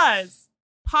 Because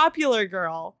Popular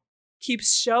Girl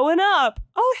keeps showing up.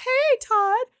 Oh, hey,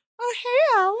 Todd. Oh,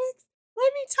 hey, Alex.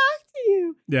 Let me talk to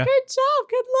you. Yeah. Good job.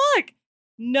 Good luck.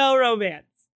 No romance.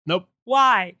 Nope.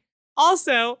 Why?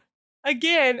 Also,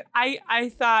 again,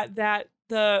 I thought that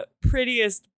the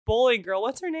prettiest bowling girl,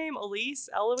 what's her name?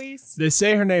 Eloise? They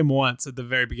say her name once at the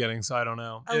very beginning, so I don't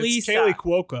know. It's Elisa. Kaylee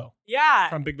Cuoco. Yeah.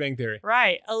 From Big Bang Theory.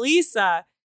 Right. Elisa,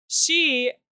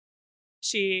 she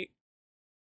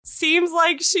seems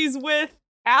like she's with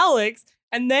Alex,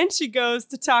 and then she goes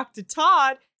to talk to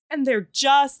Todd, and they're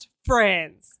just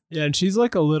friends. Yeah, and she's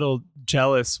like a little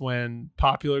jealous when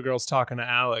Popular Girl's talking to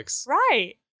Alex.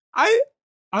 Right. I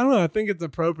don't know. I think it's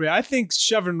appropriate. I think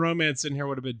shoving romance in here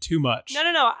would have been too much.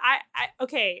 No.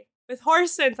 Okay. With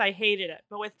Horse Sense, I hated it,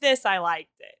 but with this, I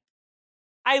liked it.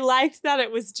 I liked that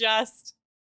it was just.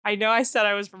 I know I said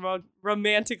I was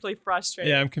romantically frustrated.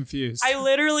 Yeah, I'm confused. I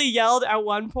literally yelled at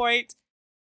one point,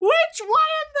 which one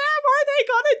of them are they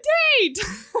gonna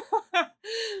date?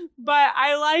 But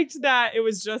I liked that it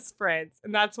was just friends,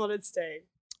 and that's what it's saying.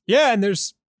 Yeah, and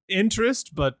there's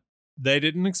interest, but they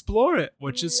didn't explore it,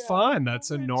 which is fine.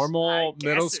 That's a normal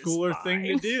middle schooler thing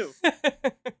to do.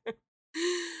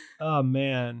 Oh,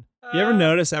 man. You ever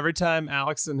notice every time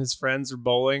Alex and his friends are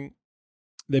bowling,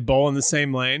 they bowl in the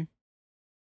same lane?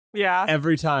 Yeah.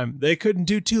 Every time. They couldn't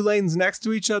do 2 lanes next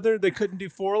to each other. They couldn't do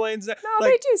 4 lanes. No,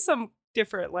 they do some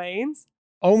different lanes.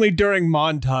 Only during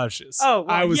montages. Oh,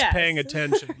 well, I was paying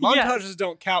attention. Montages Yes.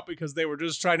 don't count because they were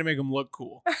just trying to make them look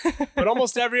cool. But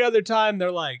almost every other time,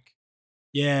 they're like,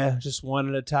 yeah, just one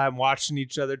at a time, watching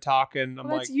each other talking. I'm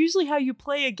that's usually how you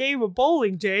play a game of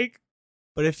bowling, Jake.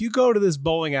 But if you go to this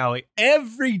bowling alley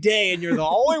every day and you're the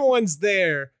only ones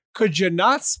there, could you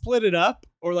not split it up?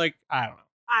 Or like, I don't know.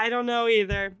 I don't know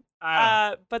either.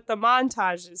 But the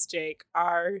montages, Jake,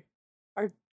 are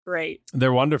great.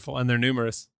 They're wonderful and they're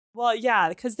numerous. Well, yeah,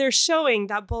 because they're showing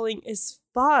that bowling is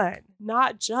fun,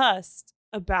 not just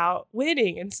about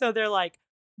winning. And so they're like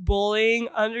bowling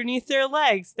underneath their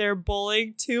legs. They're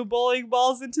bowling 2 bowling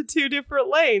balls into 2 different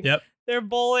lanes. Yep. They're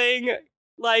bowling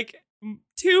like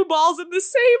 2 balls in the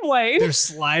same lane. They're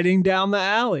sliding down the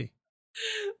alley.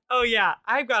 Oh, yeah.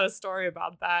 I've got a story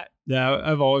about that. Yeah,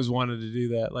 I've always wanted to do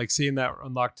that. Like seeing that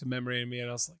unlocked a memory in me. And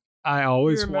I was like, I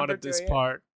always wanted this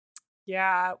part.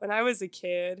 Yeah. When I was a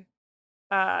kid,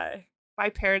 my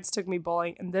parents took me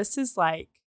bowling. And this is like,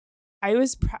 I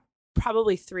was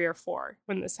probably 3 or 4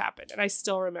 when this happened. And I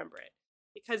still remember it.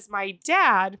 Because my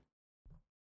dad,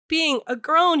 being a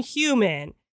grown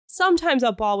human, sometimes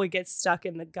a ball would get stuck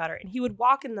in the gutter. And he would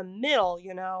walk in the middle,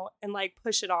 and like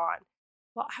push it on.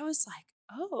 Well, I was like,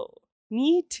 oh,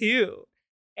 me too.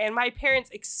 And my parents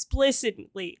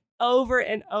explicitly over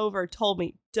and over told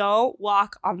me, don't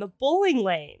walk on the bowling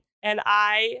lane. And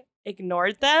I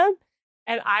ignored them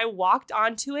and I walked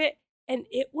onto it. And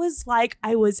it was like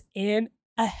I was in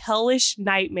a hellish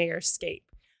nightmarescape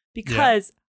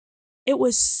because it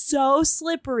was so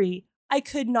slippery. I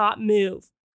could not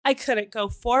move. I couldn't go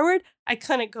forward. I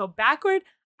couldn't go backward.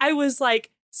 I was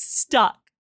like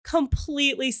stuck,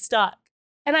 completely stuck.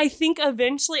 And I think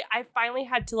eventually I finally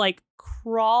had to like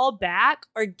crawl back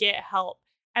or get help.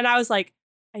 And I was like,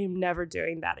 I am never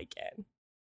doing that again.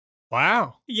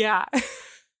 Wow. Yeah.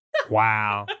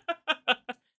 Wow.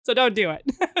 So don't do it.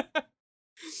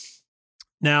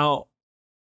 Now,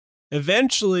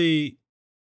 eventually,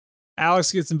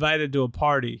 Alex gets invited to a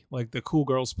party, like the cool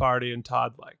girls party, and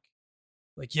Todd like,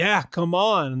 yeah, come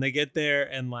on. And they get there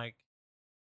and like,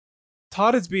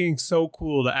 Todd is being so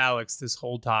cool to Alex this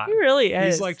whole time. He really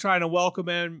is. He's like trying to welcome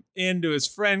him into his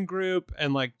friend group.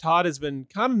 And like Todd has been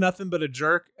kind of nothing but a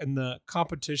jerk in the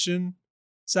competition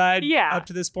side Yeah. up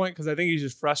to this point because I think he's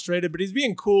just frustrated, but he's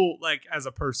being cool like as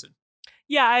a person.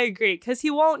 Yeah, I agree. Because he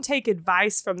won't take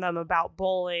advice from them about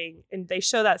bowling. And they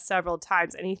show that several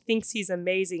times. And he thinks he's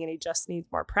amazing and he just needs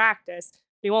more practice.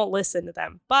 He won't listen to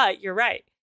them. But you're right.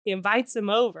 He invites him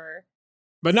over.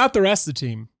 But not the rest of the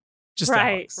team. Just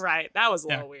right, Alex. right. That was a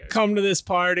little weird. Come to this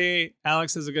party.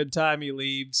 Alex has a good time. He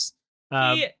leaves.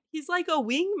 He's like a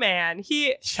wingman.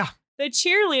 Yeah. The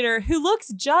cheerleader who looks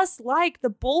just like the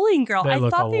bowling girl. They I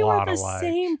look thought a they were lot the alike.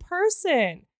 same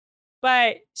person.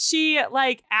 But she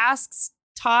like asks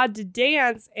Todd to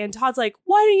dance and Todd's like,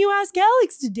 why don't you ask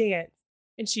Alex to dance?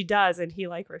 And she does and he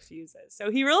like refuses.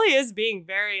 So he really is being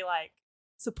very like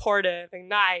supportive and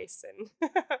nice.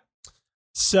 And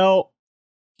So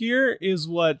here is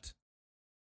what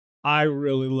I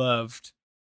really loved.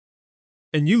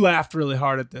 And you laughed really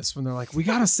hard at this when they're like, we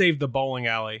got to save the bowling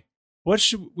alley. We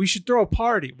should throw a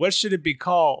party. What should it be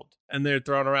called? And they're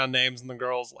throwing around names and the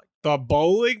girls like, the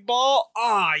bowling ball?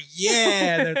 Ah, yeah.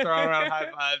 And they're throwing around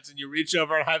high fives and you reach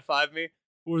over and high five me.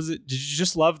 Or was it, did you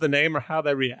just love the name or how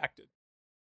they reacted?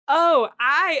 oh,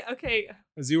 okay.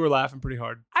 Because you were laughing pretty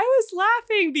hard. I was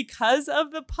laughing because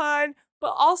of the pun,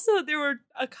 but also there were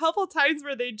a couple times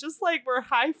where they just like were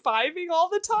high-fiving all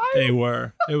the time. They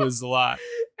were. It was a lot.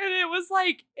 And it was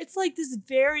like, it's like this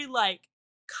very like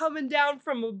coming down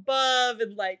from above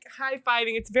and like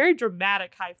high-fiving. It's very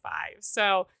dramatic high five.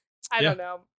 So I don't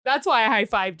know. That's why I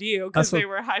high-fived you, because they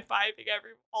were high-fiving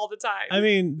all the time. I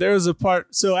mean, there was a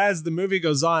part. So as the movie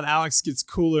goes on, Alex gets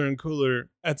cooler and cooler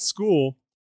at school.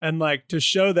 And like to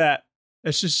show that,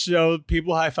 it's just show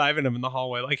people high-fiving him in the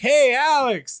hallway. Like, hey,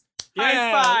 Alex.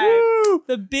 High five. Woo!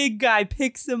 The big guy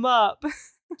picks him up.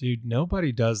 Dude,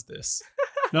 nobody does this.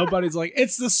 Nobody's like,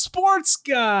 it's the sports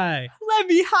guy. Let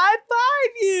me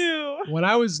high-five you. When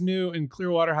I was new in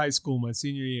Clearwater High School my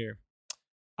senior year,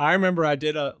 I remember I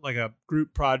did a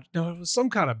group project. No, it was some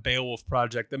kind of Beowulf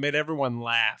project that made everyone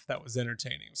laugh. That was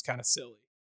entertaining. It was kind of silly.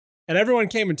 And everyone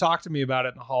came and talked to me about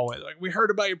it in the hallway. Like, we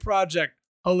heard about your project.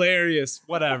 Hilarious,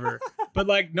 whatever. But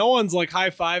like, no one's like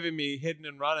high-fiving me, hitting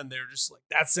and running. They're just like,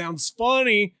 that sounds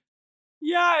funny.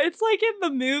 Yeah, it's like in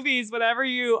the movies, whenever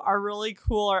you are really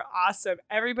cool or awesome,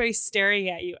 everybody's staring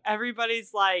at you.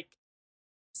 Everybody's like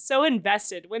so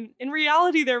invested, when in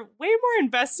reality, they're way more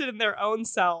invested in their own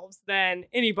selves than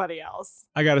anybody else.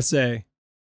 I gotta say,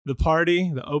 the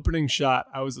party, the opening shot,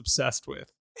 I was obsessed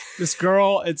with. This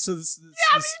girl, this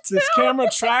camera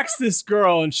tracks this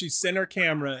girl and she's center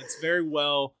camera. It's very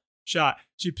well shot.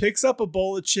 She picks up a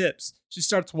bowl of chips. She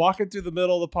starts walking through the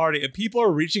middle of the party and people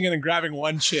are reaching in and grabbing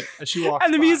one chip as she walks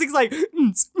And the by. music's like,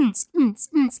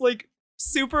 like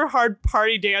super hard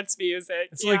party dance music.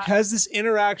 It's like, has this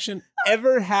interaction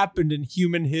ever happened in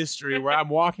human history where I'm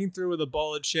walking through with a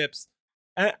bowl of chips?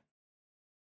 And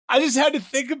I just had to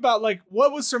think about, like,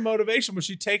 what was her motivation? Was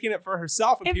she taking it for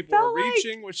herself and people were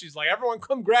reaching? Was she's like, everyone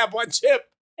come grab one chip?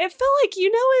 It felt like,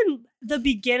 in the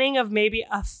beginning of maybe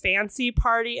a fancy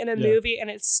party in a movie, and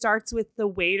it starts with the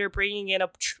waiter bringing in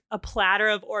a platter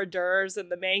of hors d'oeuvres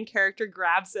and the main character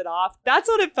grabs it off. That's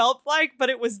what it felt like, but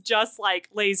it was just like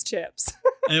Lay's chips.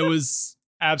 It was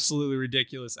absolutely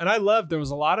ridiculous. And I loved, there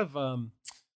was a lot of,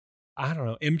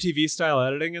 MTV style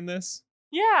editing in this.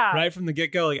 Yeah. Right from the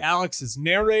get-go, like Alex is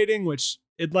narrating, which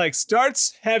it like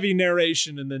starts heavy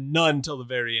narration and then none till the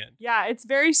very end. Yeah, it's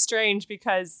very strange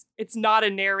because it's not a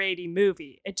narrating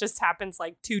movie. It just happens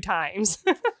like 2 times.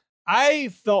 I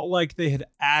felt like they had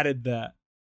added that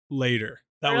later.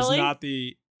 That was not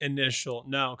the initial.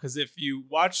 No, because if you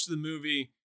watch the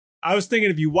movie, I was thinking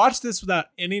if you watch this without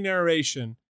any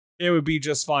narration, it would be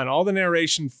just fine. All the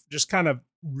narration just kind of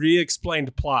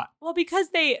re-explained plot. Well, because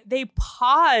they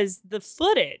pause the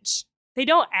footage. They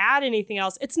don't add anything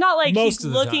else. It's not like he's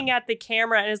looking at the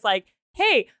camera and is like,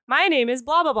 hey, my name is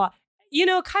blah, blah, blah.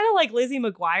 Kind of like Lizzie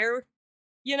McGuire,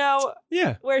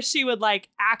 Yeah. Where she would like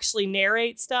actually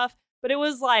narrate stuff. But it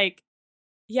was like,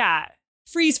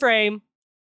 freeze frame.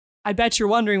 I bet you're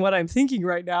wondering what I'm thinking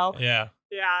right now. Yeah.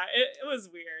 Yeah, it was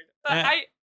weird.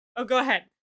 But go ahead.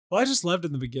 Well, I just loved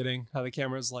in the beginning how the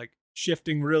camera's like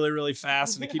shifting really, really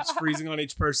fast and it keeps freezing on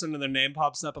each person and their name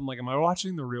pops up. I'm like, am I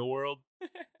watching The Real World?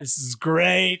 This is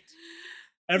great.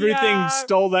 Everything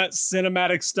stole that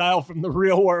cinematic style from The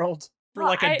Real World for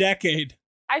a decade.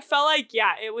 I felt like,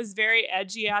 it was very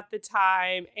edgy at the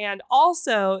time. And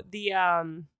also the,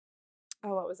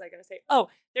 what was I going to say? Oh,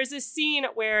 there's a scene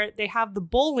where they have the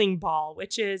bowling ball,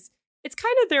 it's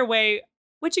kind of their way,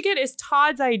 which again is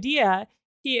Todd's idea.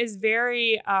 He is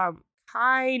very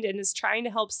kind and is trying to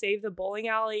help save the bowling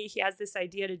alley. He has this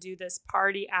idea to do this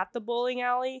party at the bowling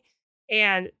alley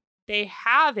and they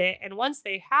have it. And once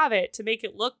they have it, to make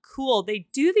it look cool, they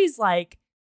do these like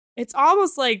it's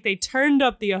almost like they turned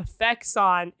up the effects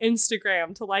on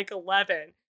Instagram to like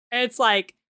 11. And it's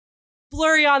like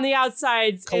blurry on the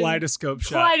outsides. Kaleidoscope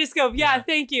shot. Kaleidoscope, yeah,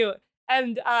 thank you.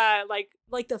 And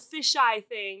like the fisheye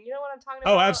thing. You know what I'm talking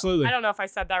about? Oh, absolutely. I don't know if I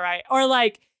said that right. Or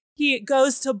like he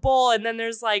goes to bowl and then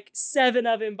there's like 7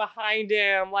 of him behind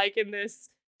him, like in this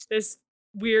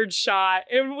weird shot.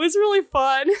 It was really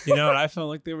fun. You know what I felt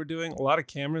like they were doing? A lot of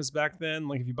cameras back then,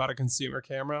 like if you bought a consumer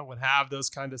camera, would have those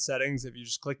kind of settings if you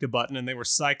just clicked a button and they were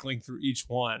cycling through each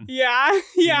one. Yeah.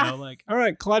 Yeah. You know, like, all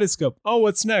right, kaleidoscope. Oh,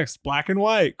 what's next? Black and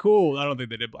white. Cool. I don't think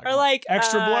they did black or and white. like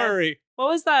Extra blurry. What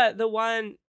was that? The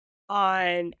one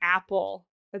on Apple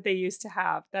that they used to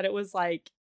have that it was like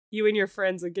you and your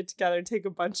friends would get together and take a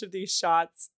bunch of these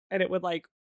shots and it would like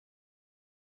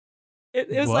it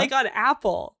was What? like on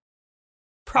Apple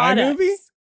products. iMovie?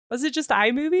 Was it just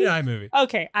iMovie? Yeah, iMovie.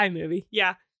 Okay, iMovie.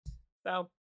 Yeah. So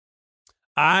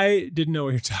I didn't know what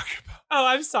you're talking about. oh,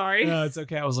 I'm sorry. No, it's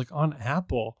okay. I was like, on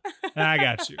Apple. I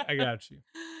got you.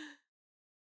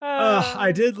 Uh,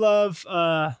 I did love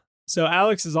so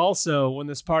Alex is also, when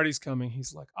this party's coming,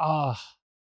 he's like,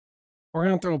 we're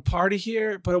gonna throw a party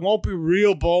here, but it won't be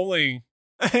real bowling.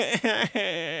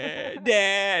 Dad,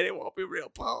 it won't be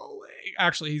real bowling.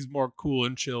 Actually, he's more cool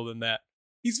and chill than that.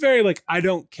 He's very like, I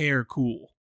don't care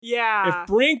cool. Yeah. If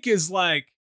Brink is like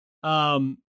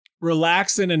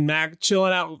relaxing and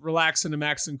chilling out, relaxing and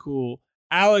maxing cool,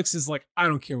 Alex is like, I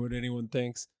don't care what anyone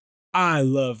thinks. I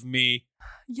love me.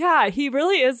 Yeah, he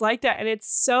really is like that. And it's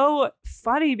so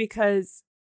funny because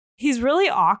he's really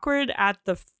awkward at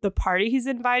the party he's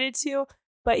invited to,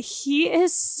 but he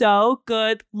is so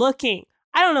good looking.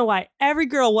 I don't know why every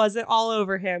girl wasn't all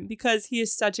over him because he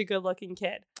is such a good looking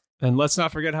kid. And let's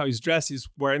not forget how he's dressed. He's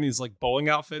wearing these like bowling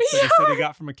outfits that he said he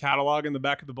got from a catalog in the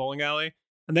back of the bowling alley.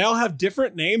 And they all have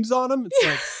different names on them. It's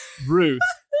like Ruth,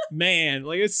 man,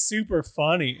 like it's super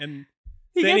funny. And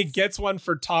he gets one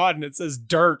for Todd and it says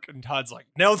Dirk. And Todd's like,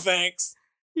 no, thanks.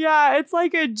 Yeah, it's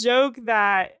like a joke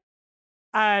that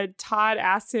Todd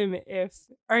asked him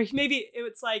or maybe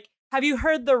it's like, have you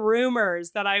heard the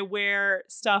rumors that I wear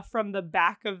stuff from the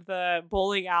back of the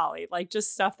bowling alley? Like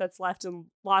just stuff that's left and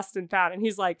lost and found. And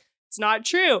he's like, it's not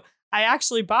true. I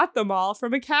actually bought them all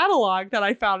from a catalog that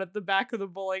I found at the back of the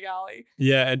bowling alley.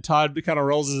 Yeah, and Todd kind of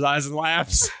rolls his eyes and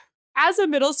laughs. As a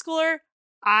middle schooler,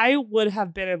 I would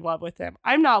have been in love with him.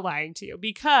 I'm not lying to you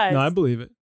because... No, I believe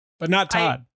it. But not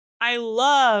Todd. I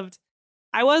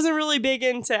wasn't really big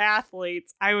into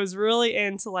athletes. I was really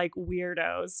into like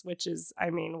weirdos, which is,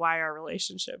 I mean, why our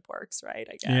relationship works, right?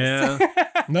 I guess.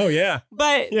 Yeah. No, yeah.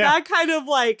 But that kind of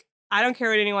like, I don't care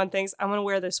what anyone thinks. I'm going to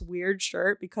wear this weird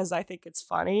shirt because I think it's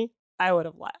funny. I would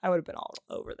have been all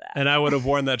over that. And I would have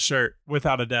worn that shirt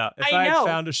without a doubt. If I had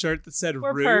found a shirt that said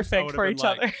We're Ruth, perfect for each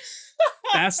other.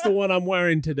 That's the one I'm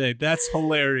wearing today. That's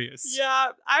hilarious. Yeah,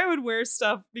 I would wear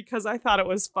stuff because I thought it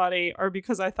was funny or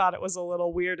because I thought it was a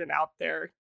little weird and out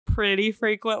there pretty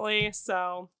frequently.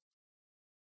 So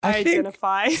I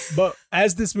identify. But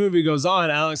as this movie goes on,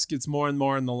 Alex gets more and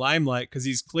more in the limelight because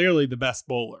he's clearly the best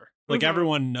bowler. Like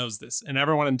everyone knows this and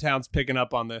everyone in town's picking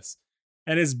up on this.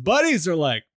 And his buddies are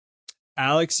like,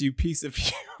 Alex, you piece of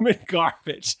human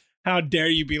garbage. How dare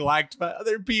you be liked by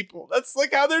other people? That's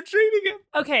like how they're treating him.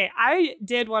 Okay, I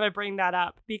did want to bring that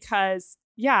up because,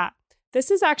 this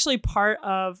is actually part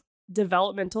of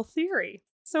developmental theory.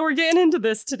 So we're getting into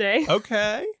this today.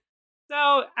 Okay.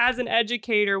 So as an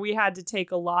educator, we had to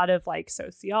take a lot of like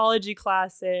sociology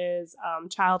classes,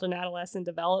 child and adolescent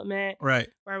development. Right.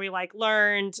 Where we like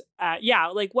learned,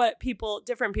 like what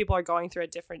different people are going through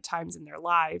at different times in their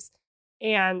lives.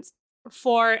 And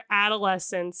for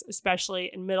adolescents, especially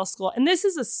in middle school, and this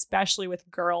is especially with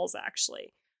girls,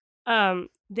 actually,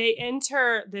 they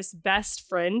enter this best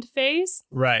friend phase.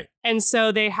 Right. And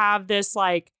so they have this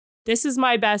like, this is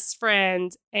my best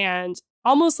friend, and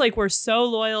almost like we're so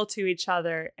loyal to each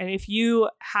other. And if you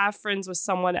have friends with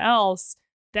someone else,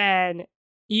 then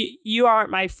you aren't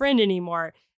my friend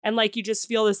anymore. And like, you just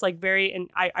feel this like and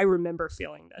I remember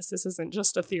feeling this. This isn't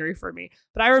just a theory for me,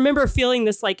 but I remember feeling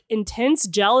this like intense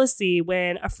jealousy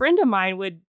when a friend of mine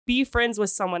would be friends with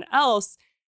someone else.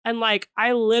 And like,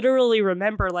 I literally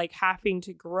remember like having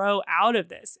to grow out of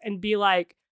this and be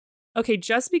like, okay,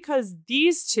 just because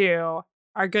these two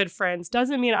are good friends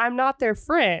doesn't mean I'm not their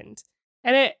friend.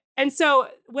 And so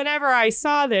whenever I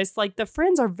saw this, like the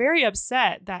friends are very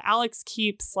upset that Alex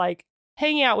keeps like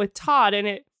hanging out with Todd,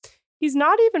 and he's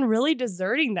not even really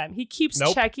deserting them. He keeps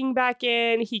checking back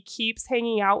in. He keeps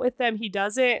hanging out with them.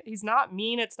 He's not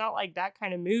mean. It's not like that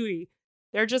kind of movie.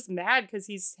 They're just mad because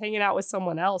he's hanging out with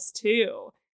someone else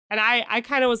too. And I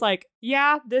kind of was like,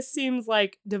 yeah, this seems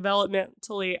like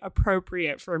developmentally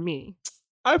appropriate for me.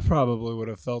 I probably would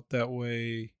have felt that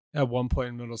way at one point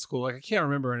in middle school. Like, I can't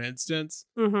remember an instance,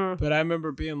 Mm-hmm. but I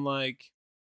remember being like,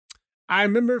 I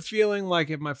remember feeling like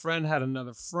if my friend had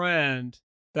another friend,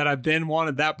 that I then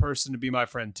wanted that person to be my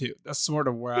friend too. That's sort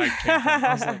of where I came from.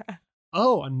 I was like,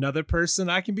 oh, another person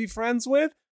I can be friends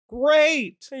with?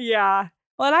 Great. Yeah.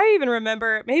 Well, and I even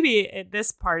remember, maybe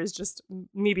this part is just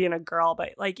me being a girl, but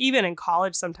like even in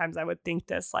college, sometimes I would think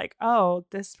this, like, oh,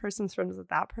 this person's friends with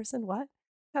that person. What?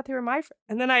 I thought they were my friend.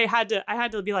 And then I had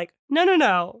to be like,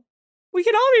 no. We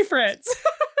can all be friends.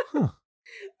 Huh.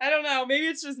 I don't know. Maybe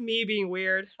it's just me being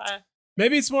weird.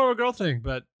 Maybe it's more of a girl thing,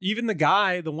 but even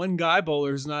the one guy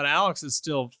bowler who's not Alex, is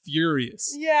still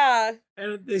furious. Yeah.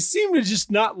 And they seem to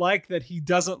just not like that he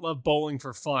doesn't love bowling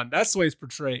for fun. That's the way it's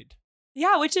portrayed.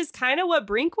 Yeah, which is kind of what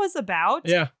Brink was about.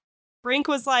 Yeah. Brink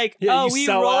was like, Yeah, oh, you we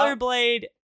sell out. rollerblade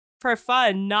for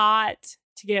fun, not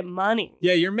to get money.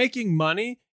 Yeah, you're making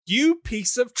money, you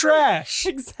piece of trash.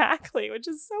 Exactly, which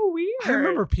is so weird. I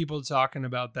remember people talking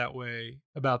about that way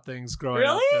about things growing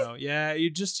up. Really? Though. Yeah, you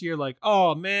just hear like,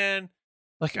 oh man.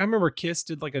 Like, I remember Kiss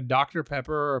did like a Dr.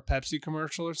 Pepper or a Pepsi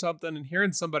commercial or something, and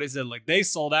hearing somebody said like they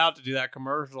sold out to do that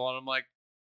commercial, and I'm like,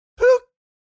 who?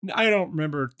 I don't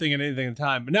remember thinking anything at the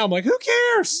time, but now I'm like, who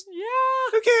cares?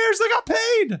 Yeah. Who cares? They got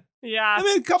paid. Yeah. I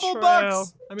made a couple of true,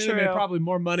 bucks. I mean, they made true. probably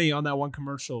more money on that one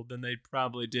commercial than they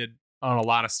probably did on a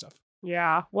lot of stuff.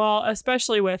 Yeah. Well,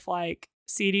 especially with like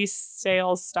CD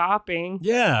sales stopping.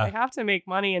 Yeah. They have to make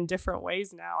money in different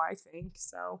ways now, I think.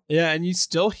 So. Yeah, and you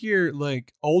still hear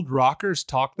like old rockers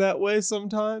talk that way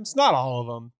sometimes. Not all of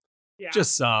them, Yeah.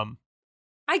 just some.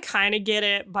 I kind of get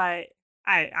it, but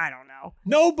I don't know.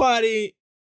 Nobody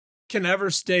can ever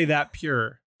stay that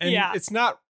pure. And Yeah.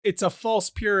 it's a false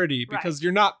purity because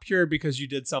you're not pure because you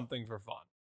did something for fun.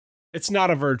 It's not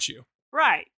a virtue.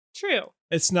 Right. True.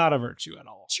 It's not a virtue at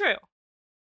all. True.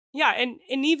 Yeah, and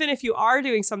even if you are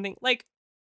doing something, like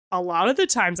a lot of the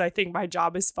times I think my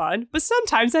job is fun, but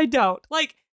sometimes I don't.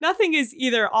 Like nothing is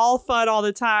either all fun all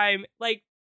the time. Like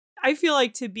I feel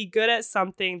like to be good at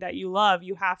something that you love,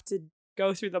 you have to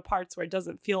go through the parts where it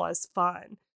doesn't feel as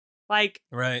fun. Like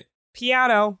Right.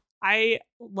 piano. I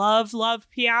love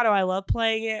piano. I love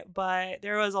playing it, but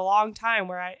there was a long time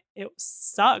where it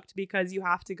sucked because you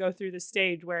have to go through the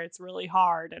stage where it's really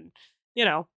hard, and you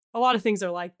know, a lot of things are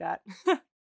like that.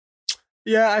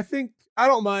 Yeah, I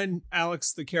don't mind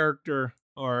Alex, the character,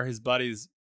 or his buddies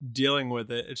dealing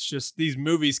with it. It's just these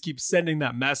movies keep sending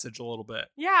that message a little bit.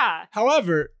 Yeah.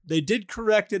 However, they did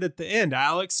correct it at the end.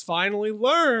 Alex finally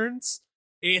learns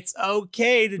it's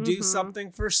okay to do Mhm.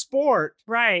 something for sport.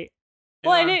 Right.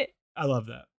 Well, and I love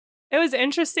that. it was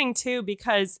interesting too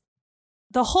because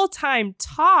the whole time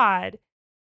Todd,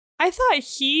 I thought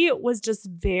he was just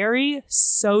very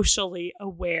socially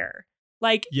aware.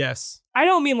 Like, Yes. I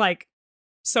don't mean like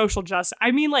social justice.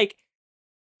 I mean like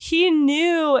he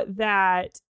knew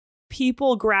that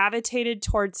people gravitated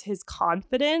towards his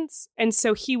confidence. And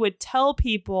so he would tell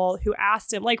people who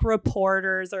asked him, like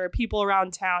reporters or people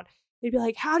around town, they'd be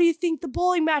like, how do you think the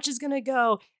bowling match is going to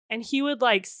go? And he would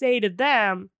like say to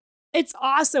them, it's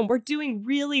awesome. We're doing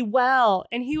really well.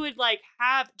 And he would like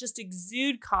just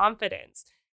exude confidence.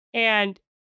 And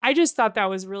I just thought that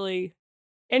was really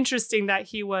interesting that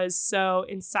he was so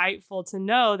insightful to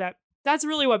know that that's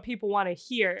really what people want to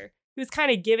hear. He was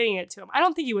kind of giving it to him. I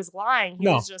don't think he was lying. He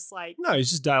was just like, No, he's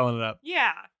just dialing it up.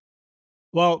 yeah.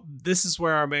 Well, this is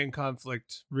where our main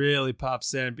conflict really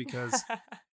pops in because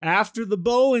after the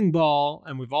bowling ball,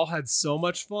 and we've all had so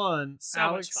much fun,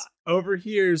 Alex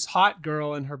overhears Hot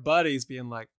Girl and her buddies being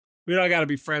like, we don't got to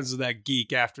be friends with that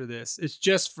geek after this. It's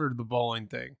just for the bowling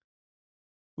thing.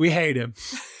 We hate him.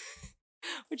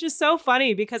 Which is so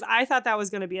funny because I thought that was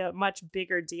going to be a much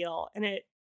bigger deal. And it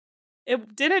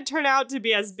didn't turn out to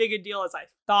be as big a deal as I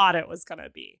thought it was going to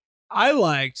be. I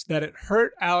liked that it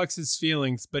hurt Alex's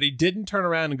feelings, but he didn't turn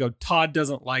around and go, Todd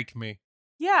doesn't like me.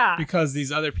 Yeah. Because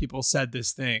these other people said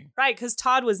this thing. Right, because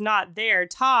Todd was not there.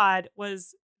 Todd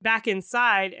was back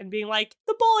inside and being like,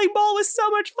 the bowling ball was so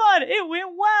much fun. It went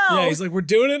well. Yeah, he's like, we're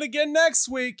doing it again next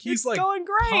week. He's it's like, going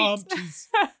great. pumped.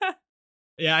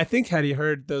 Yeah, I think had he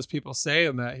heard those people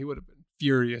saying that, he would have been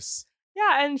furious.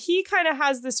 Yeah, and he kind of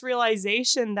has this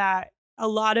realization that a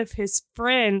lot of his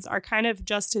friends are kind of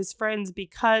just his friends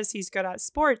because he's good at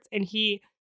sports. And he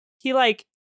like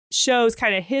shows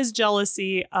kind of his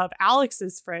jealousy of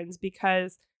Alex's friends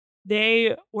because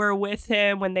they were with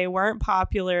him when they weren't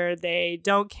popular. They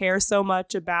don't care so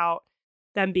much about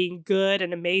them being good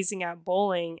and amazing at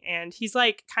bowling. And he's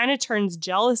like kind of turns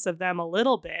jealous of them a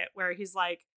little bit, where he's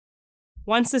like,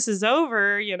 once this is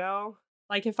over, you know,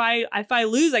 like if I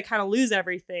lose, I kind of lose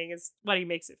everything is what he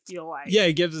makes it feel like. Yeah,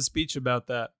 he gives a speech about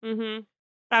that. Mm-hmm.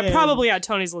 And- Probably at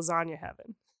Tony's Lasagna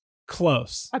Heaven.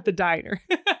 Close. At the diner.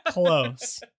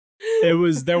 Close.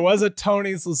 There was a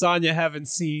Tony's Lasagna Heaven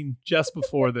scene just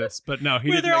before this, but no, he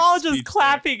where didn't they're make all a speech just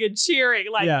clapping and cheering,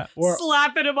 like or-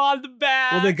 slapping him on the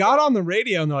back. Well, they got on the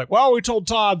radio and they're like, well, we told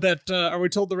Todd that, or we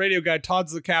told the radio guy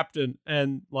Todd's the captain.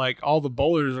 And like all the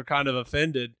bowlers are kind of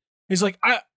offended. He's like,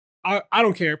 I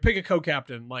don't care. Pick a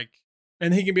co-captain. Like,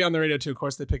 and he can be on the radio too. Of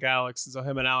course, they pick Alex. And so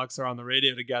him and Alex are on the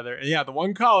radio together. And yeah, the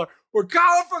one caller, we're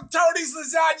calling from Tony's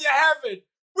Lasagna Heaven.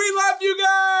 We love you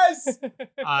guys.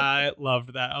 I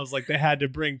loved that. I was like, they had to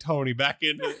bring Tony back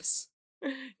into this.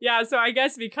 Yeah, so I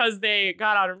guess because they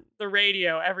got on the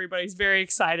radio, everybody's very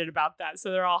excited about that.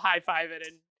 So they're all high-fiving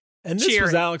And this cheering.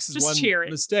 was Alex's Just one cheering.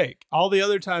 mistake. All the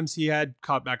other times he had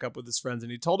caught back up with his friends,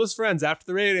 and he told his friends after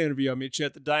the radio interview, I'll meet you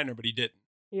at the diner, but he didn't.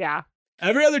 Yeah.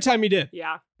 Every other time he did.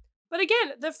 Yeah. But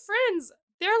again, the friends,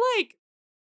 they're like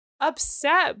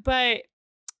upset, but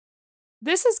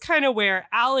this is kind of where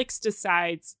Alex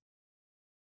decides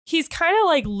he's kind of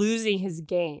like losing his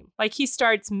game. Like he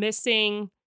starts missing.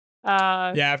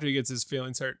 Yeah, after he gets his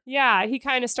feelings hurt. Yeah, he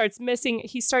kind of starts missing.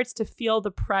 He starts to feel the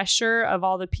pressure of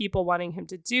all the people wanting him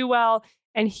to do well,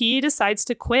 and he decides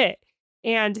to quit.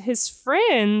 And his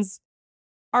friends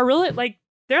are really like,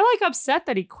 they're like upset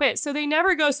that he quit. So they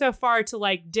never go so far to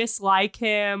like dislike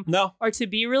him No. or to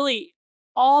be really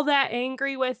all that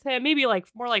angry with him. Maybe like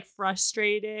more like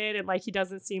frustrated and like he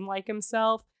doesn't seem like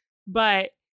himself.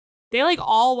 But they like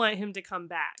all want him to come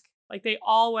back. Like they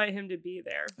all want him to be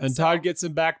there. And So- Todd gets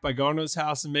him back by going to his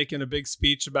house and making a big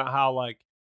speech about how like,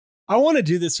 I want to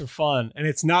do this for fun, and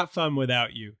it's not fun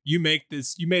without you. You made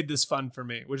this fun for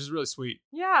me, which is really sweet.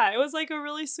 Yeah, it was like a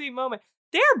really sweet moment.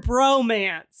 Their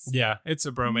bromance. Yeah, it's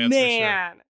a bromance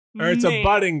Man. for sure. Or it's a Man.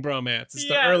 budding bromance. It's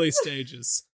the Yes. early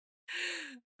stages.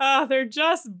 Oh, they're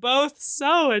just both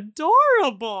so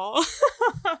adorable.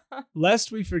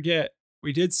 Lest we forget,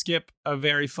 we did skip a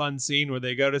very fun scene where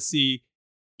they go to see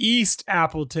East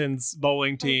Appleton's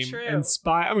bowling team true. and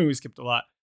spy. I mean, we skipped a lot.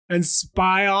 And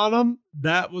spy on them.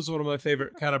 That was one of my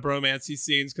favorite kind of bromancy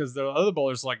scenes because the other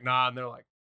bowlers are like, nah. And they're like,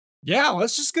 yeah,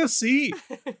 let's just go see.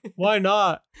 Why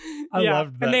not? I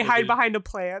loved that. And they they hide did. behind a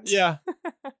plant. Yeah.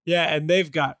 Yeah. And they've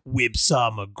got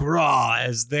Whipsaw McGraw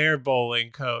as their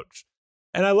bowling coach.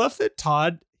 And I love that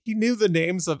Todd, he knew the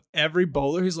names of every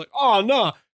bowler. He's like, oh,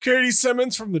 no. Katie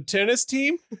Simmons from the tennis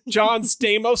team, John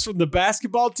Stamos from the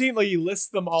basketball team. Like, he lists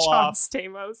them all John off.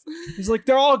 Stamos. He's like,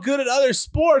 they're all good at other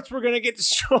sports. We're going to get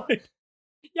destroyed.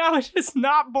 Yeah, which is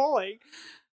not bowling.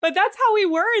 But that's how we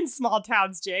were in small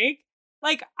towns, Jake.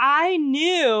 Like, I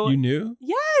knew. You knew?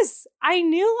 Yes. I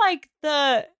knew, like,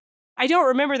 I don't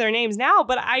remember their names now,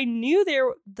 but I knew they're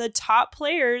the top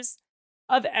players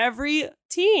of every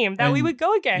team that we And would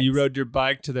go against. You rode your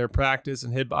bike to their practice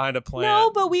and hid behind a plant. No,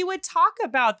 but we would talk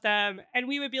about them and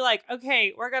we would be like,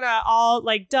 okay, we're going to all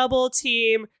like double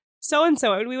team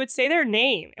so-and-so. And we would say their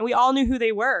name and we all knew who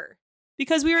they were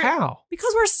because we were, How?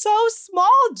 because we're so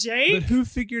small, Jake. But who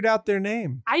figured out their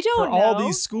name I don't for know. all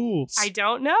these schools? I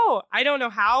don't know. I don't know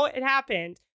how it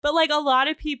happened. But like a lot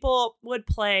of people would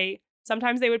play,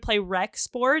 sometimes they would play rec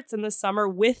sports in the summer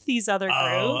with these other groups.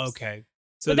 Oh, okay.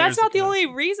 So But that's there's not the only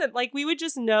connection. reason. Like we would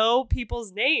just know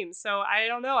people's names. So I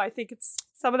don't know. I think it's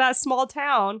some of that small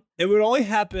town. It would only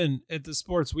happen at the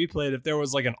sports we played if there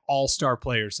was like an all-star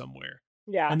player somewhere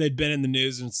Yeah. and they'd been in the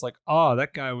news and it's like, oh,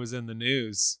 that guy was in the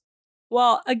news.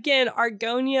 Well, again,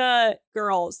 Argonia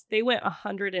girls, they went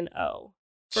 100-0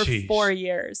 for Sheesh. 4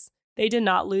 years. They did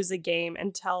not lose a game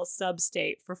until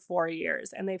sub-state for 4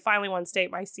 years. And they finally won state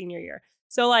my senior year.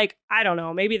 So, like, I don't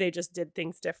know. Maybe they just did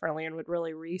things differently and would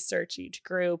really research each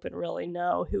group and really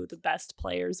know who the best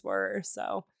players were.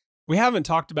 So, We haven't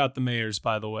talked about the mayors,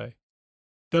 by the way.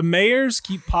 The mayors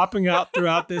keep popping out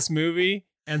throughout this movie,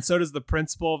 and so does the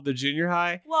principal of the junior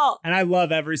high. well, And I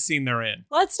love every scene they're in.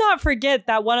 let's not forget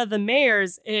that one of the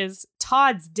mayors is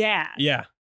Todd's dad. Yeah.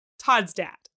 Todd's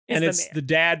dad is And the it's mayor. the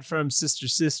dad from Sister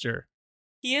Sister.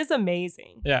 He is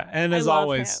amazing. Yeah. And I as love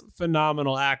always, him.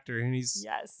 phenomenal actor. And he's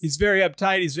Yes. very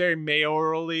uptight. He's very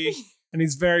mayorally. And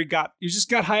he's just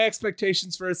got high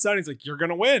expectations for his son. He's like, you're going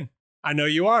to win. I know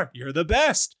you are. You're the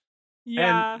best.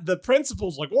 yeah. And the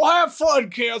principal's like, well, have fun,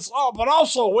 kids. Oh, but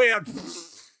also win.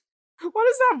 What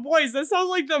is that voice? That sounds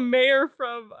like the mayor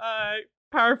from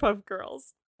Powerpuff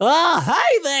Girls. Oh,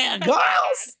 hey there,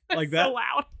 girls. Like So that.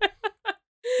 loud.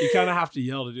 You kind of have to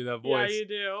yell to do that Yeah, voice. you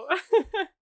do.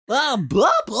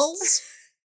 Bubbles.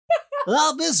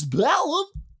 Miss Bellum.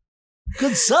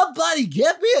 Could somebody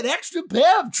get me an extra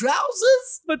pair of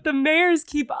trousers? But the mayors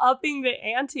keep upping the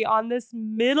ante on this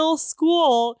middle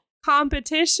school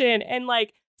competition. And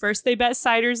like, first they bet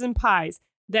ciders and pies.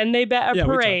 Then they bet a Yeah, we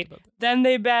talked parade. about that. Then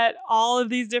they bet all of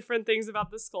these different things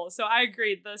about the school. So I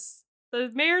agree.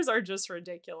 The mayors are just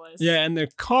ridiculous. Yeah, and they're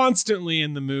constantly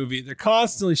in the movie. They're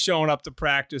constantly showing up to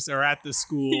practice or at the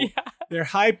school. Yeah. They're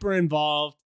hyper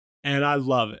involved, and I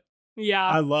love it. Yeah.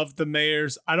 I love the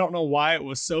mayors. I don't know why it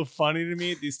was so funny to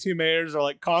me. These two mayors are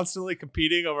like constantly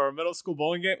competing over a middle school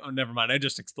bowling game. Oh, never mind. I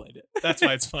just explained it. That's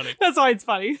why it's funny. That's why it's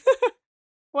funny.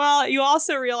 Well, you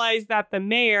also realize that the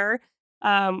mayor,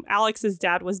 Alex's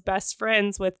dad, was best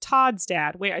friends with Todd's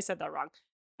dad. Wait, I said that wrong.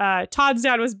 Todd's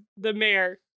dad was the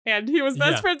mayor, and he was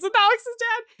best friends with Alex's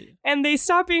dad. And they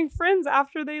stopped being friends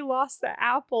after they lost the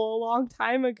apple a long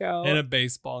time ago. In a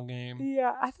baseball game.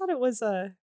 Yeah, I thought it was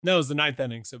a... No, it was the ninth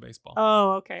inning, so baseball.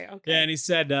 Oh, okay. Yeah, and he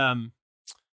said,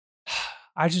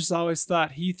 I just always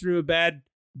thought he threw a bad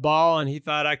ball and he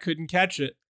thought I couldn't catch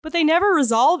it. But they never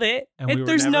resolve it. And we were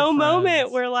There's never no moment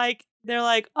friends. where they're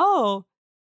like, oh,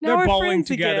 now They're we're bowling friends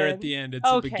together again. at the end.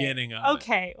 It's the beginning of it.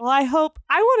 Okay. Well, I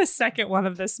want a second one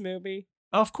of this movie.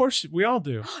 Oh, of course, we all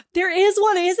do. There is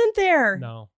one, isn't there?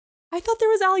 No. I thought there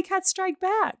was Alley Cat Strike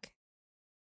Back.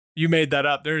 You made that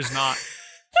up. There's not.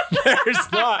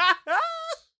 There's not.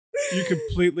 You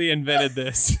completely invented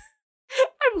this.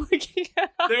 I'm looking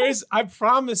at I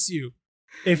promise you,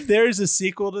 if there's a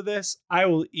sequel to this, I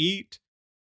will eat,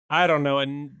 I don't know,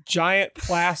 a giant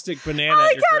plastic banana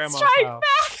at your grandma's Strike house.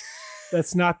 Back.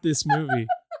 That's not this movie.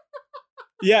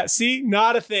 Yeah, see?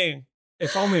 Not a thing.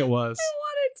 If only it was. I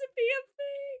want it to be a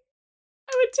thing.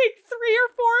 I would take 3 or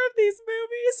 4 of these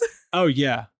movies. Oh,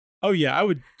 yeah. Oh, yeah. I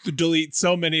would delete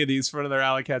so many of these for another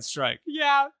Alley Cat Strike.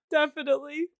 Yeah,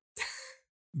 definitely.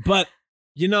 But,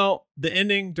 you know, the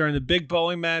ending during the big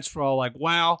bowling match, we're all like,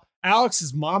 wow,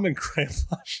 Alex's mom and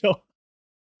grandpa show up.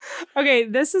 Okay,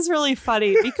 this is really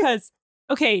funny because,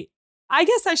 okay, I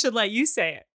guess I should let you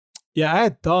say it. Yeah, I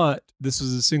had thought this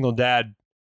was a single dad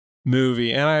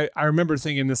movie. And I remember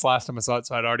thinking this last time I saw it,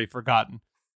 so I'd already forgotten.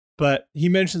 But he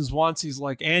mentions once, he's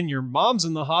like, and your mom's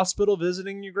in the hospital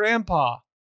visiting your grandpa.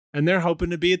 And they're hoping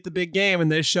to be at the big game. And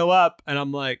they show up. And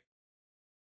I'm like,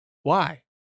 why?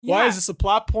 Why is this a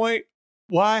plot point?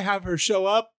 Why have her show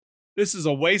up? This is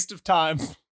a waste of time.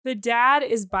 The dad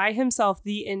is by himself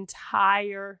the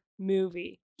entire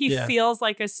movie. He feels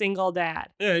like a single dad.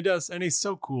 Yeah, he does. And he's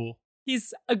so cool.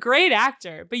 He's a great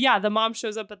actor. But yeah, the mom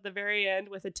shows up at the very end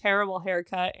with a terrible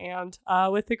haircut and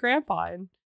with the grandpa. And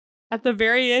at the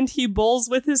very end, he bowls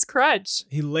with his crutch.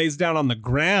 He lays down on the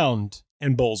ground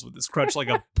and bowls with his crutch like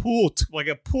a pool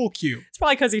cue. It's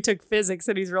probably because he took physics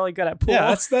and he's really good at pool.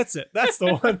 Yeah, that's it. That's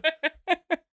the one.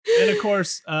 And of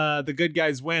course, the good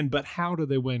guys win. But how do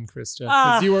they win, Krista?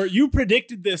 Because you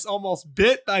predicted this almost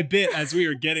bit by bit as we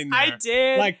were getting there. I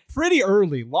did. Like pretty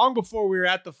early, long before we were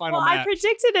at the final match. I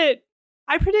predicted it.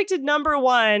 I predicted number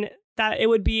 1 that it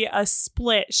would be a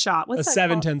split shot. What's a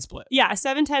that 7-10 split. Yeah, a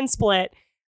 7-10 split.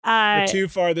 The two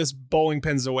farthest bowling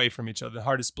pins away from each other, the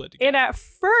hardest split to get. And at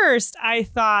first, I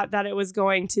thought that it was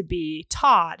going to be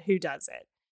Todd who does it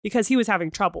because he was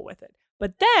having trouble with it.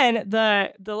 But then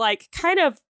the like kind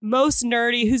of most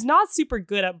nerdy, who's not super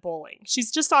good at bowling,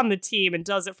 she's just on the team and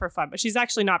does it for fun, but she's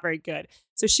actually not very good.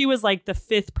 So she was like the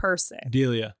 5th person.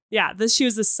 Delia. Yeah, she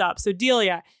was the sub. So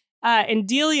Delia. And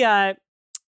Delia,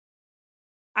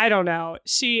 I don't know.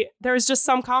 There was just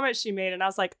some comment she made, and I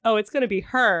was like, oh, it's going to be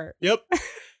her. Yep.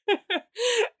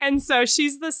 And so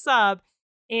she's the sub,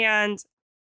 and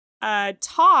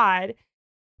Todd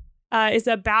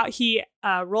he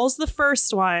rolls the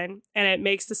first one, and it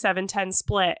makes the 7-10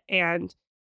 split, and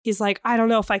he's like, I don't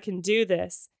know if I can do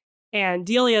this. And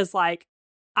Delia's like,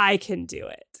 I can do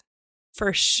it.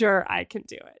 For sure, I can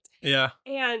do it. Yeah.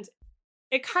 And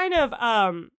it kind of,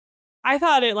 I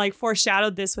thought it like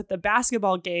foreshadowed this with the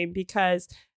basketball game because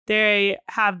they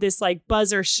have this like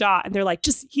buzzer shot, and they're like,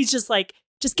 he's just like,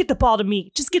 just get the ball to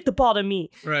me. Just get the ball to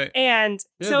me. Right. And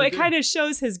so it kind of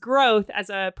shows his growth as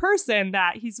a person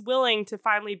that he's willing to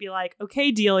finally be like,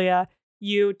 okay, Delia,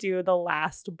 you do the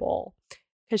last bowl.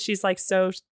 Because she's like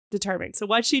so determined. So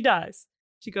what she does,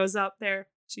 she goes up there,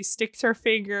 she sticks her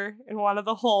finger in one of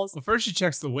the holes. Well, first she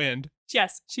checks the wind.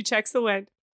 Yes, she checks the wind.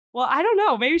 Well, I don't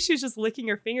know. Maybe she was just licking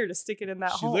her finger to stick it in that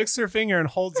hole. She licks her finger and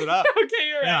holds it up. Okay,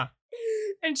 you're right. Yeah.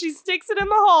 And she sticks it in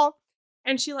the hole.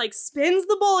 And she like spins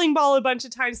the bowling ball a bunch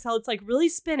of times till it's like really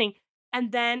spinning.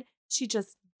 And then she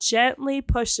just gently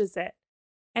pushes it.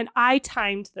 And I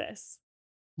timed this.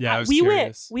 Yeah, I was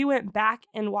curious. We went back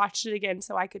and watched it again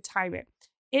so I could time it.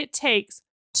 It takes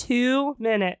 2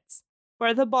 minutes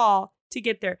for the ball to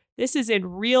get there. This is in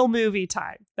real movie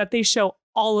time that they show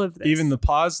all of this. Even the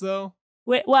pause, though?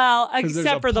 Well, 'Cause there's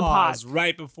except a for the pause.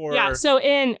 right before. Yeah, so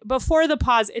before the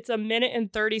pause, it's 1 minute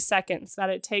and 30 seconds that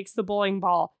it takes the bowling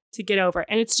ball to get over.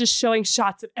 And it's just showing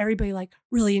shots of everybody like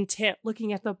really intent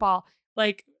looking at the ball.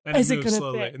 Like, and is it moves going to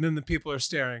slowly, fit? and then the people are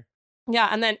staring. Yeah,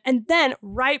 and then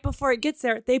right before it gets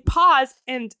there, they pause,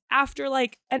 and after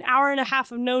like an hour and a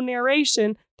half of no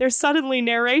narration, there's suddenly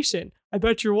narration. I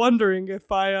bet you're wondering if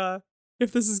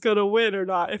this is gonna win or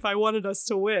not. If I wanted us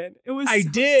to win, it was. I so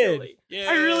did. silly.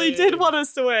 I really did want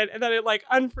us to win, and then it like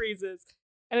unfreezes,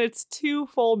 and it's 2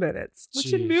 full minutes,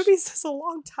 which in Jeez. movies is a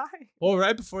long time. Well,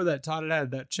 right before that, Todd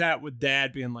had that chat with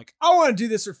Dad, being like, "I want to do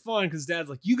this for fun," because Dad's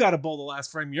like, "You got to bowl the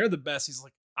last frame. You're the best." He's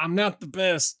like, "I'm not the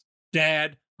best,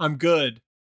 Dad. I'm good,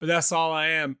 but that's all I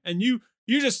am. And you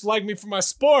just like me for my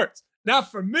sports,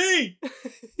 not for me."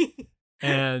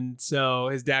 And so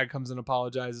his dad comes and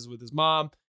apologizes with his mom.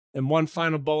 And one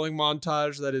final bowling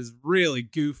montage that is really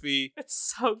goofy It's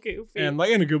so goofy. and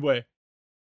like in a good way.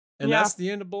 And Yeah. that's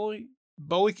the end of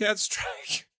Bully Cat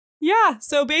Strike. Yeah.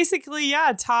 So basically,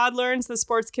 yeah, Todd learns that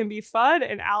sports can be fun,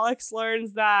 and Alex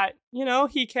learns that,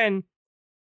 he can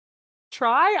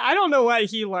try. I don't know what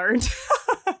he learned.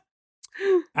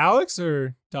 Alex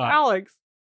or Todd? Alex.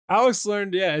 Alex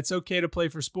learned, it's okay to play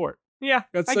for sport. Yeah.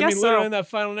 That's I guess literally so. in that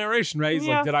final narration, right? He's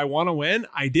Yeah. like, did I want to win?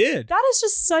 I did. That is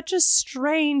just such a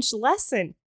strange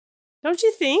lesson. Don't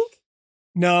you think?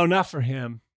 No, not for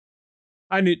him.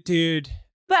 I knew, dude.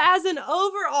 But as an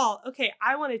overall, okay,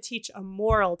 I want to teach a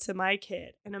moral to my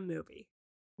kid in a movie.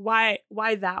 Why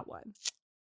that one?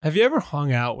 Have you ever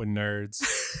hung out with nerds?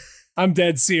 I'm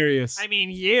dead serious. I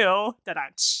mean, you.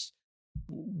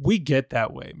 We get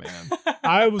that way, man.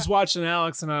 I was watching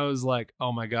Alex and I was like,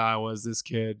 oh my God, was this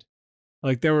kid?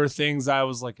 Like, there were things I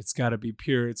was like, it's got to be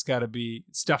pure. It's got to be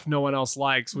stuff no one else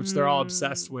likes, which they're all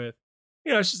obsessed with.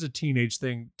 It's just a teenage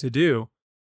thing to do.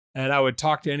 And I would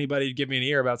talk to anybody to give me an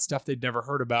ear about stuff they'd never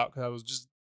heard about because I was just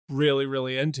really,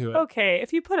 really into it. Okay,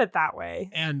 if you put it that way.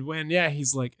 And when,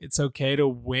 he's like, it's okay to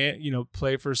win,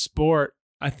 play for sport.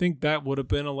 I think that would have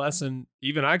been a lesson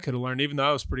even I could have learned, even though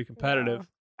I was pretty competitive. Yeah.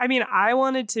 I mean, I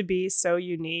wanted to be so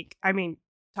unique. I mean,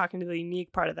 talking to the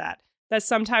unique part of that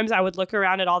sometimes I would look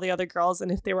around at all the other girls,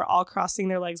 and if they were all crossing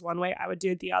their legs one way, I would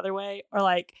do it the other way, or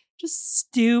like just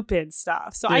stupid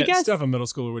stuff. So I guess stuff a middle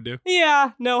schooler would do.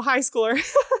 Yeah, no, high schooler.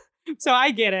 So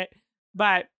I get it,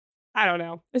 but I don't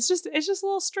know. It's just a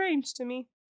little strange to me.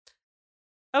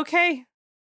 Okay.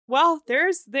 Well,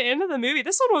 there's the end of the movie.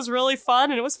 This one was really fun,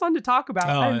 and it was fun to talk about.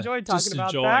 I enjoyed talking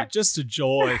about that. Just a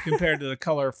joy compared to The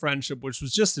Color of Friendship, which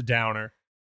was just a downer.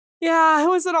 Yeah, it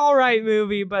was an all right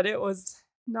movie, but it was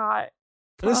not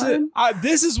fun.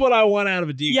 This is what I want out of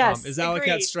a DCOM. Yes, is Alley Cat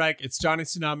agreed. Strike, it's Johnny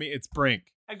Tsunami, it's Brink.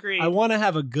 Agreed. I want to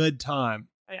have a good time.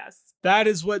 Yes. That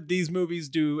is what these movies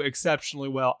do exceptionally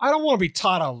well. I don't want to be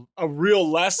taught a real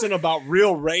lesson about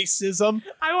real racism.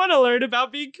 I want to learn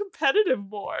about being competitive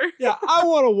more. Yeah, I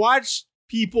want to watch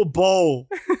people bowl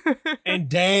and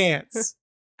dance.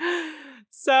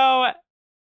 So,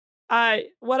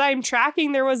 what I'm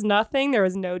tracking, there was nothing. There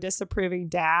was no disapproving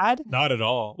dad. Not at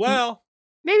all. Well,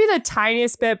 Maybe the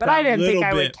tiniest bit, but That I didn't think little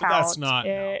I would bit, but count that's not,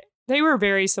 no. it. They were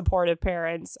very supportive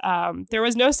parents. There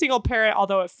was no single parent,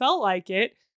 although it felt like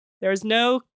it. There was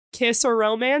no kiss or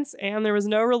romance, and there was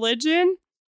no religion.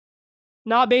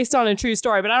 Not based on a true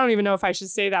story, but I don't even know if I should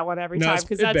say that one every time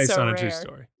because that's based so on rare. a true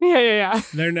story. Yeah.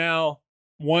 They're now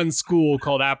one school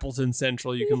called Appleton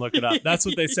Central. You can look it up. That's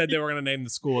what they said they were going to name the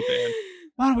school at the end.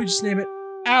 Why don't we just name it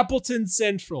Appleton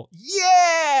Central?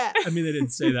 Yeah! I mean, they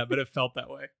didn't say that, but it felt that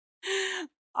way.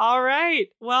 All right.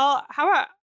 Well, how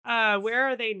about where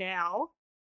are they now?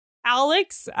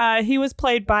 Alex, he was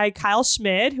played by Kyle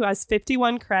Schmid, who has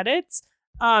 51 credits.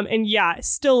 And yeah,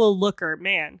 still a looker,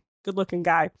 man. Good looking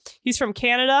guy. He's from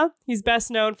Canada. He's best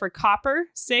known for Copper,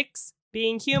 6,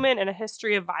 Being Human, and A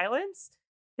History of Violence.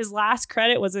 His last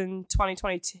credit was in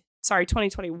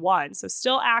 2021. So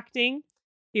still acting.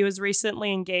 He was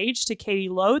recently engaged to Katie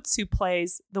Lotz, who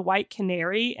plays the White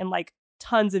Canary and like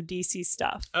tons of DC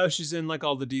stuff. Oh, she's in like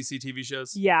all the DC TV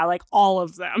shows. Yeah, like all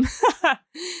of them.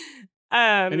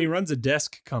 And he runs a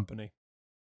desk company.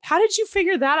 How did you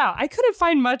figure that out? I couldn't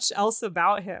find much else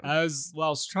about him. I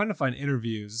was trying to find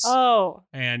interviews. Oh.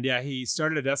 And yeah, he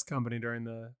started a desk company during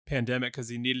the pandemic because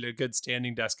he needed a good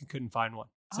standing desk and couldn't find one.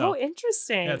 So,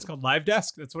 Interesting. yeah, it's called Live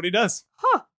Desk. That's what he does.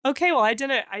 Huh. Okay, well, I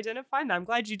didn't find that. I'm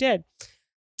glad you did.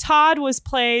 Todd was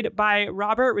played by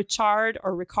Robert Richard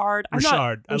or Ricard.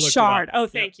 Richard. I looked it Richard. up. Oh,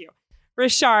 thank you.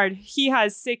 Richard. He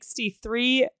has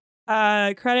 63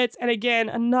 credits. And again,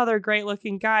 another great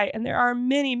looking guy. And there are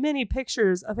many, many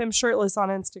pictures of him shirtless on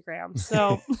Instagram.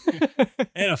 So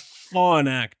And a fun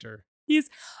actor.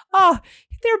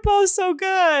 they're both so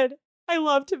good. I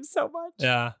loved him so much.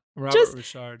 Yeah. Robert Just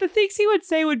Richard. The things he would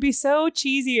say would be so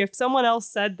cheesy if someone else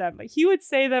said them, but he would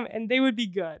say them and they would be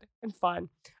good and fun.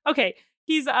 Okay.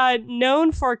 He's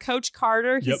known for Coach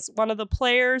Carter. He's one of the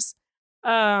players.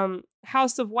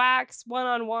 House of Wax,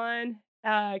 One-on-One,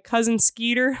 Cousin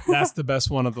Skeeter. That's the best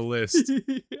one of the list.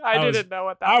 I didn't know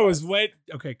what that was.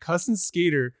 Okay, Cousin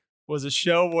Skeeter was a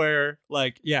show where,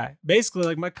 basically,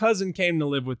 like, my cousin came to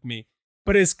live with me,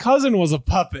 but his cousin was a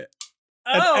puppet.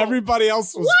 And everybody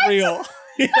else was real.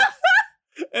 Yeah.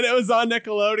 And it was on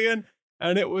Nickelodeon,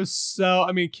 and it was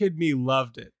Kid Me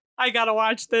loved it. I gotta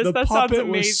watch this. The that sounds puppet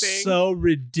amazing. was so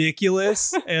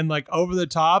ridiculous and like over the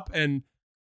top, and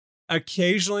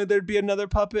occasionally there'd be another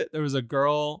puppet. There was a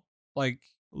girl like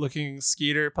looking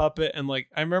Skeeter puppet, and like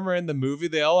I remember in the movie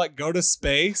they all like go to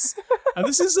space. And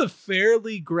this is a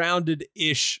fairly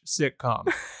grounded-ish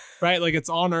sitcom, right? Like it's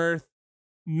on Earth,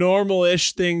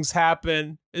 normal-ish things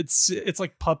happen. It's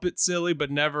like puppet silly,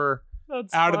 but never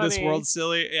out of this world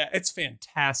silly. Yeah, it's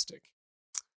fantastic.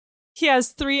 He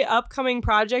has 3 upcoming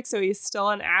projects, so he's still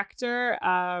an actor.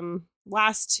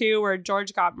 Last 2 were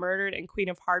George Got Murdered and Queen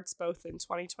of Hearts, both in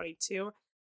 2022.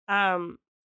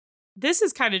 This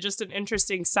is kind of just an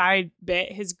interesting side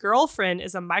bit. His girlfriend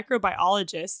is a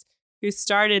microbiologist who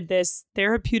started this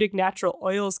therapeutic natural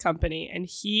oils company, and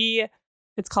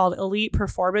it's called Elite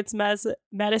Performance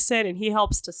Medicine, and he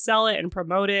helps to sell it and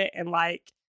promote it. And like,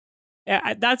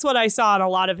 that's what I saw on a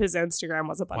lot of his Instagram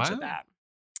was a bunch of that.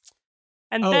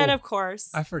 And then, of course,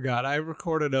 I forgot. I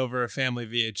recorded over a family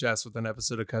VHS with an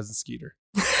episode of Cousin Skeeter.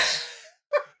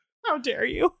 How dare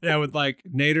you? Yeah, with like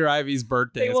Nader Ivy's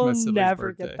birthday. They will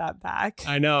never get that back.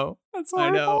 I know. That's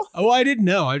horrible. I know. Oh, I didn't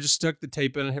know. I just stuck the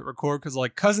tape in and hit record because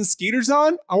like Cousin Skeeter's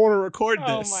on. I want to record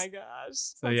this. Oh my gosh.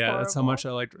 So yeah, that's how much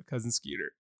I liked Cousin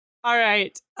Skeeter. All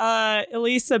right.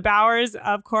 Elisa Bowers,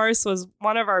 of course, was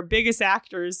one of our biggest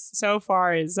actors so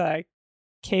far. Is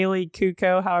Kaylee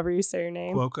Cuoco, however you say your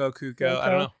name. Cuoco. I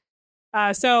don't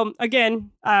know. So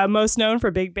again, most known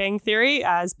for Big Bang Theory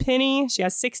as Penny. She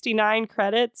has 69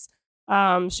 credits.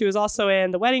 She was also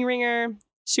in The Wedding Ringer.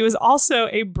 She was also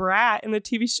a brat in the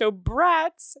TV show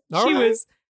Bratz. She was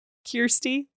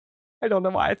Kirsty. I don't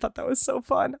know why I thought that was so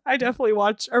fun. I definitely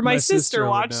watched, or my sister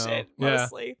watched it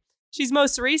mostly. Yeah. She's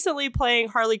most recently playing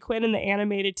Harley Quinn in the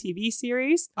animated TV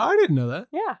series. Oh, I didn't know that.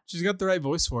 Yeah. She's got the right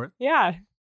voice for it. Yeah.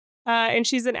 And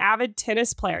she's an avid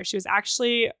tennis player. She was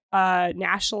actually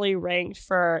nationally ranked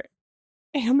for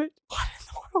What in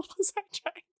the world was I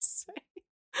trying to say?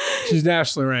 She's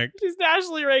nationally ranked. She's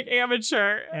nationally ranked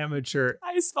amateur.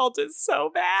 I spelled it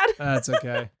so bad. That's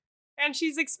okay. And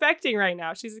she's expecting right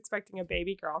now. She's expecting a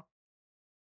baby girl.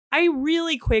 I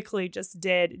really quickly just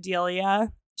did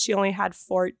Delia. She only had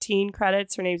 14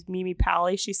 credits. Her name's Mimi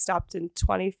Pally. She stopped in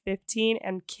 2015.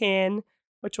 And Kin,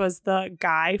 which was the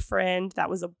guy friend that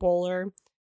was a bowler,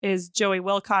 is Joey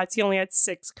Wilcox. He only had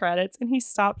 6 credits, and he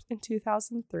stopped in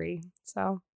 2003.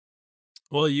 So,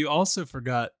 well, you also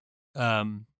forgot. I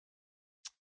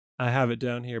have it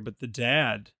down here, but the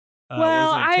dad.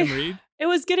 Tim Reed? It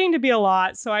was getting to be a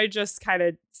lot, so I just kind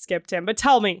of skipped him. But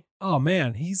tell me. Oh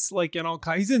man, he's like in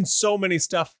he's in so many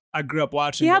stuff I grew up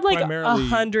watching. He had like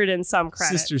 100 and some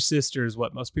credits. Sister is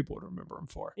what most people would remember him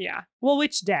for. Yeah. Well,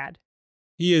 which dad?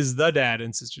 He is the dad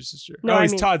in Sister. No,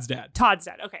 he's Todd's dad. Todd's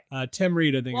dad. Okay. Tim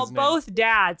Reed, I think. Well, both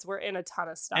dads were in a ton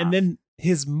of stuff. And then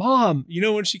his mom. You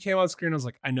know, when she came on screen, I was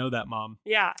like, I know that mom.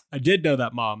 Yeah. I did know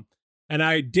that mom. And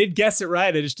I did guess it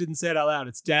right. I just didn't say it out loud.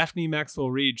 It's Daphne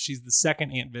Maxwell Reid. She's the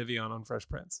second Aunt Vivian on Fresh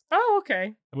Prince. Oh,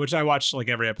 okay. Which I watched like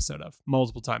every episode of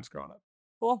multiple times growing up.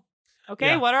 Cool.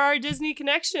 Okay, What are our Disney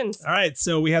connections? All right,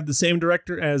 so we have the same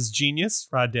director as Genius,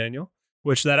 Rod Daniel,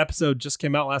 which that episode just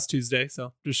came out last Tuesday.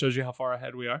 So just shows you how far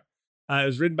ahead we are. It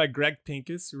was written by Greg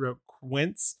Pincus, who wrote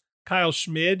Quince. Kyle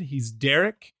Schmid, he's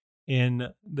Derek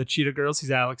in The Cheetah Girls.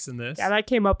 He's Alex in this. Yeah, that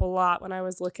came up a lot when I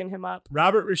was looking him up.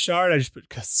 Robert Richard, I just put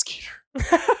Cousin Skeeter.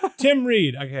 Tim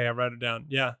Reed. Okay, I wrote it down.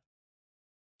 Yeah.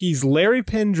 He's Larry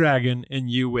Pendragon in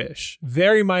You Wish.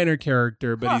 Very minor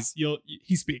character, but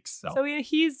he speaks.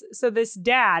 So this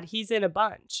dad, he's in a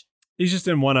bunch. He's just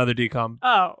in one other DCOM.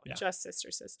 Oh, yeah. Just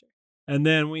Sister. And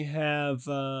then we have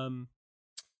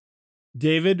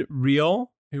David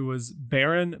Reel, who was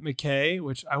Baron McKay,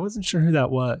 which I wasn't sure who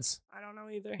that was. I don't know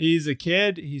either. He's a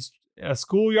kid. He's a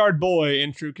schoolyard boy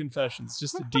in True Confessions.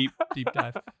 Just a deep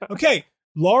dive. Okay.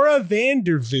 Laura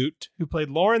Vandervoot, who played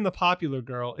Lauren the Popular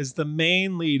Girl, is the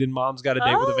main lead in Mom's Got a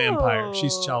Date with a Vampire.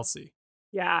 She's Chelsea.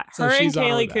 Yeah. So her and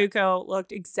Kaylee Cuoco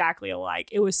looked exactly alike.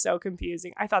 It was so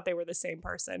confusing. I thought they were the same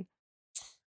person.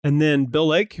 And then Bill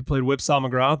Lake, who played Whipsaw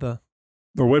McGraw,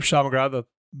 the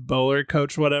bowler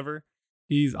coach, whatever.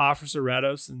 He's Officer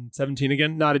Rados in 17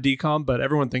 again. Not a decom, but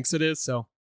everyone thinks it is, so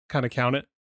kind of count it.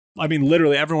 I mean,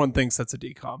 literally everyone thinks that's a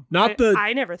decom.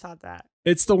 I never thought that.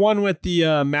 It's the one with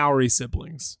the Maori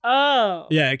siblings. Oh.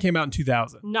 Yeah, it came out in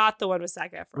 2000. Not the one with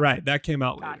Zac Efron. Right, that came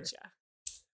out later.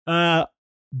 Gotcha.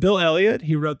 Bill Elliott,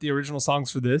 he wrote the original songs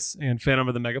for this and Phantom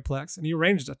of the Megaplex, and he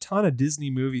arranged a ton of Disney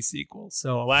movie sequels.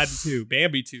 So Aladdin 2,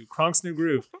 Bambi 2, Kronk's New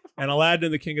Groove, and Aladdin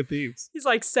and the King of Thieves. He's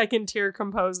like second tier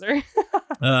composer.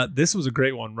 This was a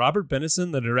great one. Robert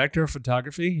Benison, the director of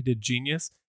photography, he did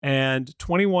Genius, and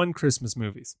 21 Christmas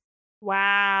movies.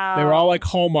 Wow. They were all like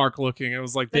Hallmark looking. It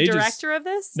was like the director of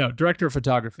this? No, director of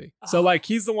photography. So like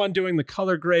he's the one doing the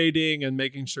color grading and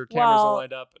making sure cameras are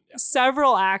lined up. And,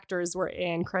 several actors were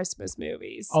in Christmas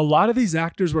movies. A lot of these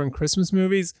actors were in Christmas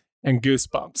movies and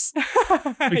Goosebumps.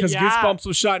 Because Goosebumps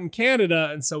was shot in Canada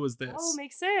and so was this. Oh,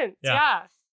 makes sense. Yeah.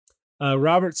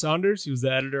 Robert Saunders, he was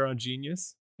the editor on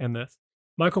Genius and this.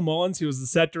 Michael Mullins, he was the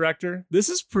set director. This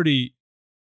is pretty...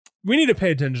 We need to pay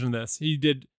attention to this. He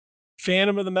did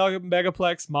Phantom of the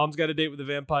Megaplex, Mom's Got a Date with a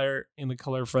Vampire, and The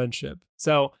Color of Friendship.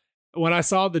 So when I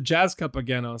saw the Jazz Cup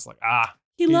again, I was like,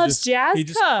 he loves jazz cups. He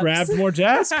just grabbed more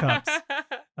jazz cups.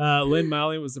 Lynn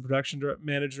Malley was the production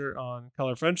manager on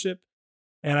Color of Friendship.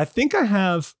 And I think I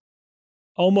have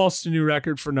almost a new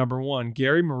record for number one.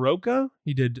 Gary Maroka,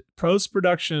 he did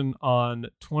post-production on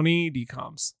 20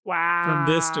 decoms. Wow.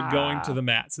 From this to Going to the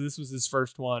Mat. So this was his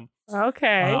first one.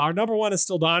 Okay. Our number one is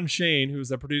still Don Shane, who's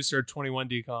the producer of 21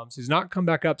 decoms. He's not come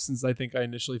back up since I think I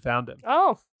initially found him.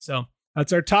 Oh. So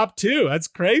that's our top two. That's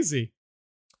crazy.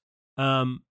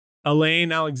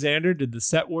 Elaine Alexander did the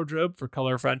set wardrobe for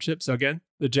Color of Friendship. So again,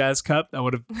 the Jazz Cup, that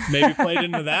would have maybe played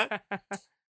into that.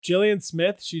 Jillian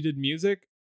Smith, she did music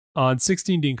on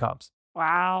 16 decoms.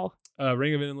 Wow.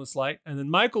 Ring of Endless Light. And then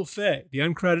Michael Fay, the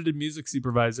uncredited music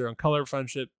supervisor on Color of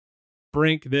Friendship,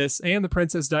 Brink, this, and The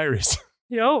Princess Diaries.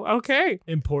 Yo, okay.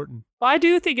 Important. Well, I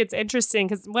do think it's interesting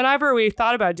because whenever we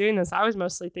thought about doing this, I was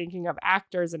mostly thinking of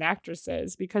actors and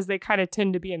actresses because they kind of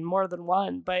tend to be in more than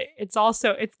one. But it's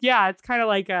also, it's kind of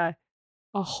like a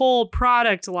whole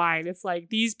product line. It's like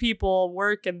these people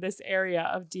work in this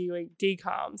area of doing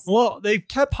decoms. Well, they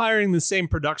kept hiring the same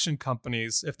production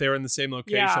companies if they were in the same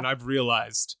location, I've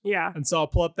realized. Yeah. And so I'll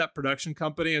pull up that production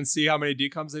company and see how many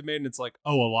decoms they've made, and it's like,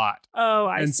 a lot. Oh,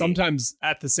 I see. And sometimes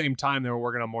at the same time, they were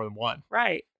working on more than one.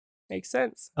 Right. Makes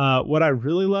sense. What I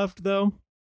really loved, though,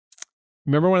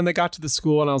 remember when they got to the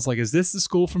school and I was like, is this the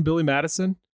school from Billy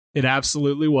Madison? It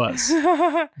absolutely was.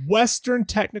 Western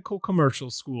Technical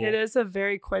Commercial School. It is a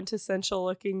very quintessential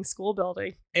looking school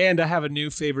building. And I have a new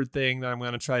favorite thing that I'm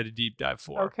going to try to deep dive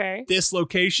for. Okay. This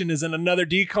location is in another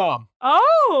decom.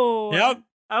 Oh. Yep.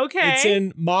 Okay. It's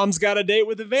in Mom's Got a Date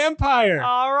with a Vampire.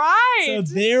 All right.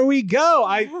 So there we go.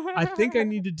 I think I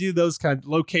need to do those kind of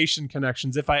location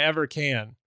connections if I ever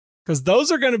can. Because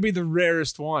those are going to be the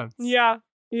rarest ones. Yeah.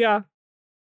 Yeah.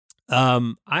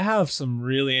 I have some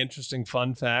really interesting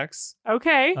fun facts.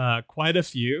 Okay. Quite a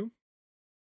few.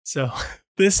 So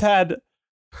this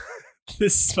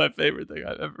is my favorite thing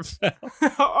I've ever found.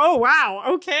 Oh,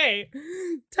 wow. Okay.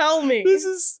 Tell me.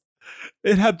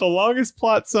 It had the longest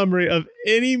plot summary of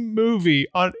any movie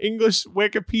on English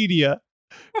Wikipedia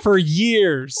for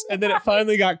years. And then it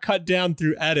finally got cut down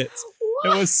through edits.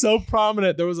 What? It was so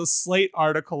prominent. There was a Slate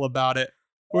article about it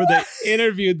where they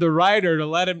interviewed the writer or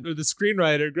the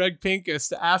screenwriter, Greg Pincus,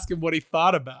 to ask him what he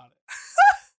thought about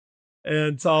it.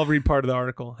 And so I'll read part of the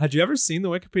article. Had you ever seen the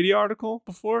Wikipedia article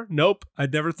before? Nope.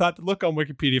 I'd never thought to look on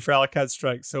Wikipedia for Alley Cat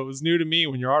Strike, so it was new to me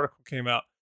when your article came out.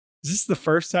 Is this the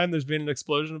first time there's been an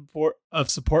explosion of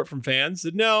support from fans?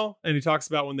 Said no. And he talks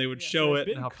about when they would show it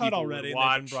and how people already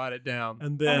would brought it down.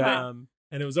 And then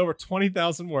and it was over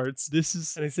 20,000 words.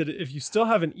 And he said, if you still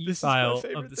have an e-file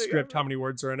of the script, how many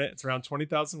words are in it? It's around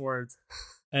 20,000 words.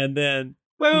 And then...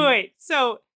 Wait.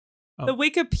 So the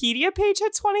Wikipedia page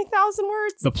had 20,000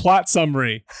 words? The plot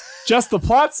summary. Just the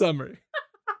plot summary.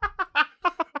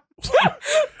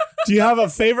 Do you have a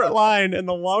favorite line in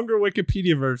the longer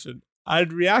Wikipedia version?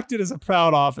 I'd reacted as a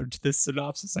proud author to this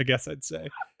synopsis, I guess I'd say.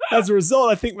 As a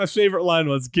result, I think my favorite line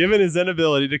was, given his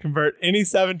inability to convert any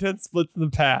 7/10 splits in the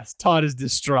past, Todd is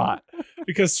distraught.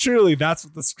 Because truly, that's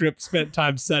what the script spent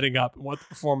time setting up and what the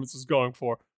performance was going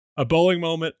for. A bowling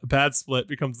moment, a bad split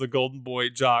becomes the golden boy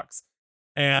jocks.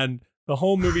 And the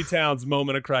whole movie town's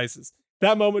moment of crisis.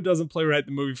 That moment doesn't play right,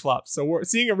 the movie flops. So we're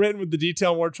seeing it written with the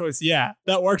detail and word choice, yeah,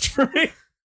 that worked for me.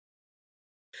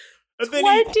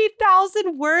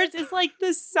 20,000 words is like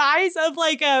the size of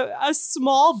like a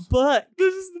small book.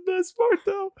 This is the best part,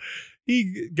 though.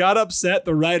 He got upset.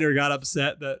 The writer got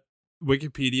upset that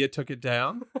Wikipedia took it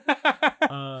down.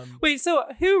 Wait, so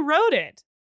who wrote it?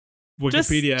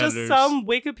 Wikipedia just editors. some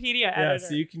Wikipedia Yeah, editor.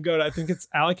 so you can go to, I think it's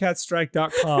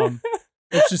alleycatstrike.com.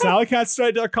 It's just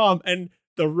alleycatstrike.com. And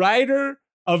the writer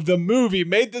of the movie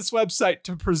made this website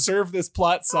to preserve this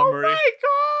plot summary. Oh my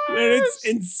god! And it's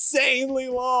insanely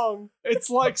long. It's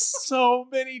like so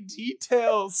many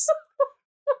details.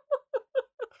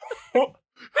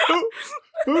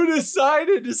 Who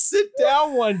decided to sit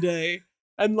down one day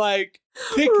and like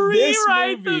pick this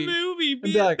Rewrite movie? the movie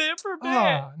be like, bit for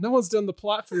bit. No one's done the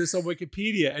plot for this on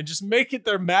Wikipedia, and just make it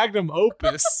their magnum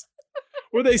opus.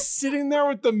 Were they sitting there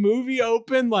with the movie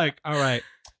open, like, all right,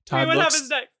 Todd Wait, what looks, happens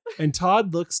next? and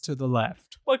Todd looks to the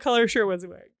left. What color shirt was he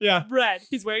wearing? Yeah. Red.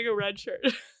 He's wearing a red shirt.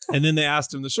 And then they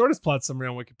asked him, the shortest plot summary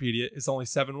on Wikipedia is only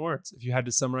 7 words. If you had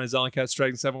to summarize Alley Cat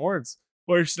Strike in 7 words,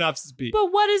 what would your synopsis be?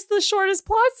 But what is the shortest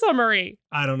plot summary?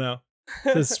 I don't know.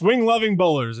 The swing-loving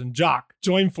bowlers and Jock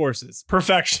join forces.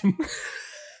 Perfection.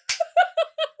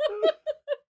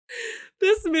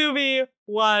 This movie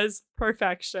was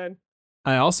perfection.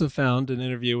 I also found an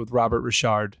interview with Robert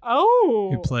Richard,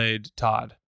 Oh, who played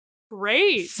Todd.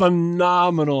 great.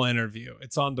 Phenomenal interview.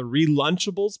 It's on the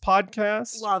Relunchables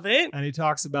podcast. Love it. And he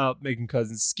talks about making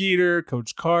Cousin Skeeter,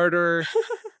 Coach Carter.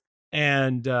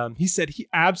 And he said he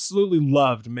absolutely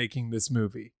loved making this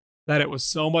movie, that it was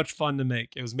so much fun to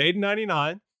make. It was made in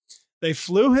 99. They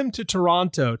flew him to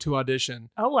Toronto to audition.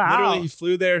 Oh, wow. Literally, he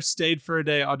flew there, stayed for a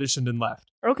day, auditioned, and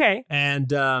left. Okay.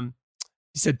 And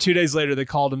he said 2 days later, they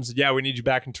called him and said, yeah, we need you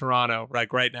back in Toronto,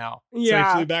 like right now. So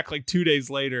Yeah. he flew back like 2 days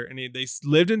later, and they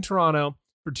lived in Toronto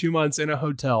for 2 months in a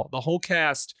hotel. The whole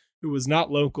cast, who was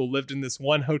not local, lived in this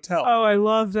one hotel. Oh, I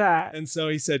love that. And so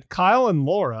he said Kyle and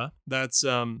Laura, that's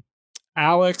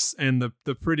Alex and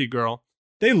the pretty girl,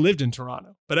 they lived in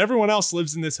Toronto, but everyone else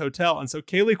lives in this hotel. And so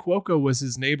Kaylee Cuoco was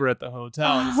his neighbor at the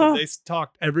hotel. And so they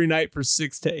talked every night for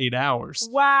 6 to 8 hours.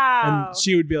 Wow. And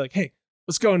she would be like, hey,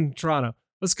 let's go in Toronto.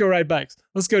 Let's go ride bikes.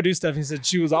 Let's go do stuff. He said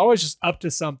she was always just up to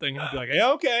something. He'd be like, hey,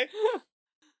 okay.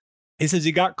 He says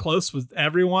he got close with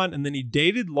everyone, and then he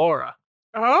dated Laura.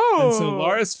 Oh. And so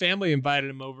Laura's family invited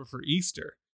him over for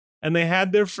Easter. And they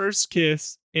had their first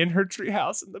kiss in her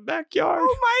treehouse in the backyard.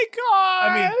 Oh my god.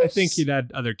 I mean, I think he'd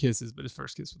had other kisses, but his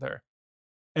first kiss with her.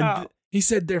 And he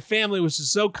said their family was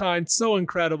just so kind, so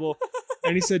incredible.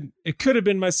 And he said, it could have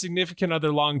been my significant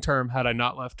other long term had I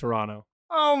not left Toronto.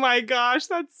 Oh my gosh,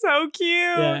 that's so cute.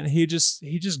 Yeah, and he just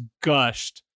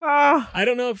gushed. Oh, I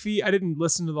don't know if I didn't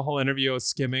listen to the whole interview. I was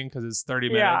skimming because it's 30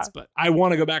 Yeah. minutes, but I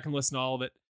want to go back and listen to all of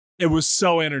it. It was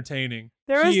so entertaining.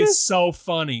 He is so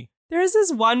funny. There's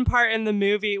this one part in the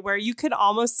movie where you could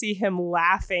almost see him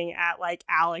laughing at like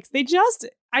Alex. I think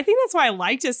that's why I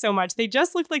liked it so much. They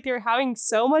just looked like they were having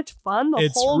so much fun the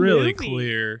whole movie. It's really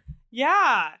clear.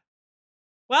 Yeah.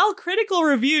 Well, Critical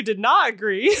Review did not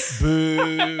agree.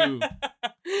 Boo.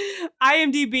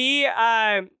 IMDb,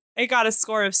 it got a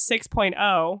score of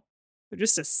 6.0. So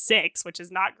just a 6, which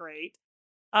is not great.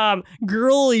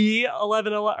 Girly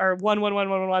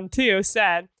 1112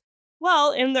 said,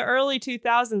 well, in the early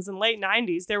 2000s and late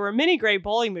 90s, there were many great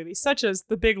bowling movies, such as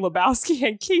The Big Lebowski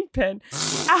and Kingpin.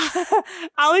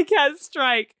 Alley Cat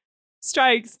Strikes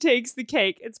takes the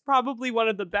cake. It's probably one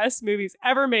of the best movies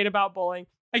ever made about bowling.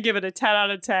 I give it a 10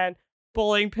 out of 10.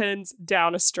 Bowling pins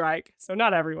down a strike. So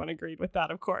not everyone agreed with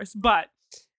that, of course. But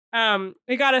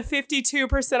it got a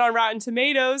 52% on Rotten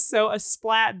Tomatoes, so a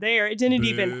splat there. It didn't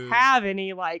even have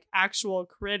any like actual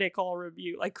critic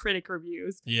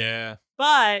reviews. Yeah.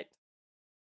 But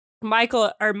Mike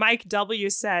W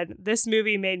said, this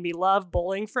movie made me love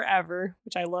bowling forever,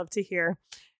 which I love to hear.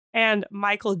 And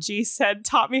Michael G said,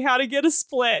 taught me how to get a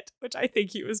split, which I think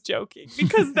he was joking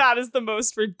because that is the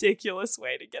most ridiculous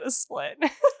way to get a split.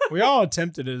 We all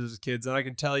attempted it as kids, and I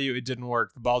can tell you it didn't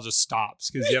work. The ball just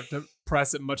stops because you have to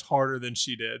press it much harder than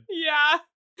she did. Yeah,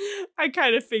 I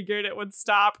kind of figured it would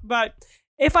stop. But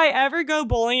if I ever go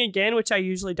bowling again, which I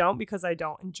usually don't because I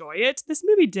don't enjoy it, this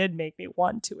movie did make me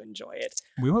want to enjoy it.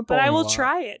 We went But bowling I a will lot.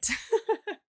 try it.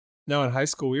 No, in high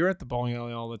school, we were at the bowling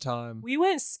alley all the time. We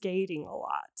went skating a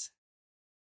lot.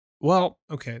 Well,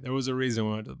 okay, there was a reason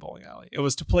we went to the bowling alley. It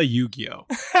was to play Yu-Gi-Oh!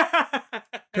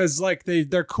 Because like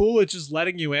they're cool at just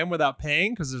letting you in without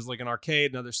paying because there's like an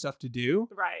arcade and other stuff to do.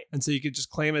 Right. And so you could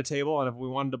just claim a table, and if we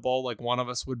wanted to bowl, like one of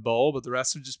us would bowl, but the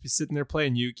rest would just be sitting there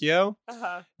playing Yu-Gi-Oh!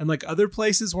 Uh-huh. And like other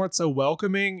places weren't so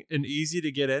welcoming and easy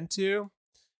to get into.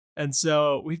 And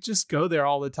so we'd just go there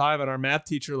all the time. And our math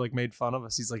teacher like made fun of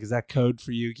us. He's like, is that code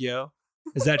for Yu-Gi-Oh?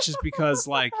 Is that just because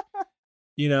like,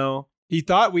 you know, he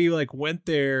thought we like went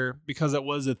there because it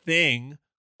was a thing,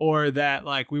 or that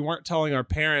like we weren't telling our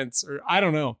parents, or I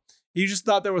don't know. He just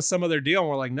thought there was some other deal. And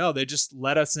we're like, no, they just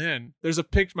let us in. There's a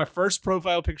picture. My first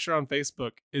profile picture on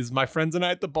Facebook is my friends and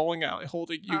I at the bowling alley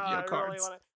holding Yu-Gi-Oh cards.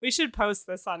 We should post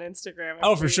this on Instagram.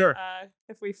 For sure.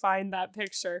 If we find that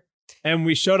picture. And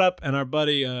we showed up, and our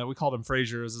buddy, we called him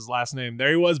Frazier, is his last name. There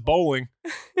he was bowling.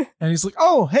 And he's like,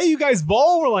 oh, hey, you guys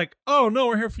bowl? We're like, oh, no,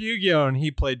 we're here for Yu-Gi-Oh! And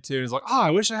he played too. And he's like, oh,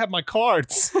 I wish I had my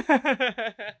cards.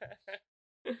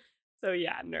 So,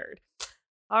 yeah, nerd.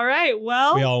 All right,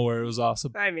 well. We all were. It was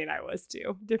awesome. I mean, I was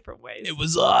too. Different ways. It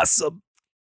was awesome.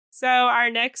 So, our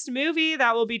next movie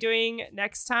that we'll be doing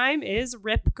next time is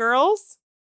Rip Girls.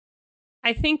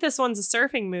 I think this one's a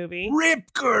surfing movie.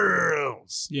 Rip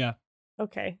Girls! Yeah.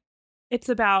 Okay. It's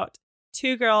about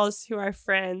two girls who are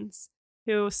friends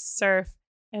who surf,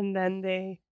 and then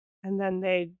they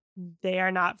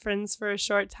are not friends for a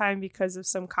short time because of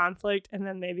some conflict, and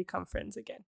then they become friends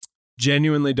again.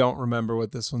 Genuinely don't remember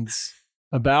what this one's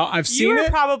about. I've seen it. You were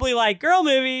probably like, girl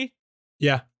movie.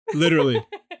 Yeah, literally.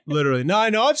 Literally. No, I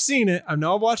know I've seen it. I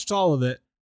know I've watched all of it.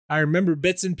 I remember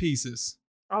bits and pieces.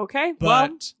 Okay, but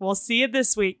well, we'll see it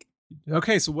this week.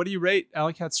 Okay, so what do you rate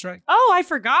Alley Cat Strike? Oh, I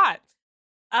forgot.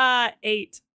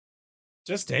 8.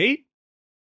 Just 8?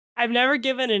 I've never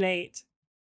given an 8.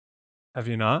 Have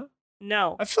you not?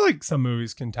 No. I feel like some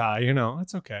movies can tie,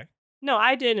 it's okay. No,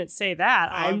 I didn't say that.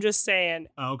 I'm just saying.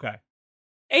 Oh, okay.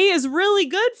 8 is really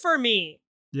good for me.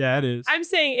 Yeah, it is. I'm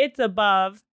saying it's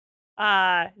above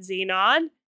Xenon.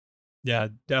 Yeah,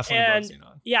 definitely above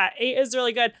Xenon. Yeah, 8 is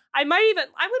really good. I'm going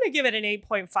to give it an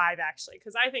 8.5 actually,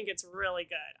 because I think it's really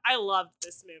good. I loved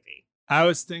this movie. I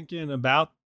was thinking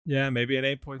about, maybe an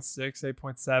 8.6,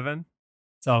 8.7.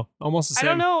 So almost the same. I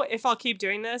don't know if I'll keep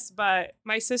doing this, but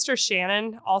my sister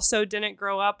Shannon also didn't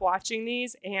grow up watching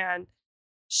these, and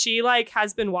she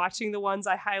has been watching the ones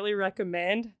I highly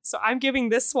recommend. So I'm giving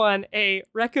this one a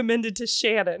recommended to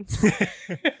Shannon.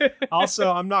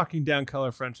 Also, I'm knocking down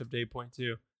Color Friendship to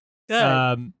 8.2.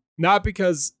 Good. Not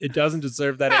because it doesn't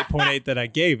deserve that 8.8 that I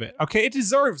gave it. Okay, it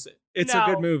deserves it. It's a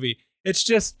good movie. It's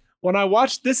just when I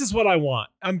watch, this is what I want.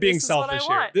 I'm being selfish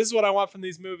here. This is what I want from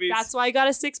these movies. That's why I got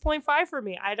a 6.5 for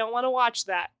me. I don't want to watch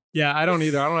that. Yeah, I don't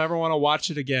either. I don't ever want to watch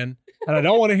it again. And I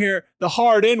don't want to hear the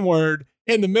hard N-word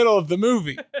in the middle of the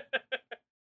movie.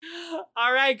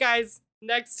 All right, guys.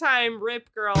 Next time,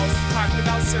 Rip Girls talking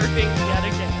about surfing yet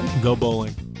again. Go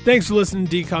bowling. Thanks for listening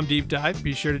to DCOM Deep Dive.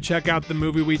 Be sure to check out the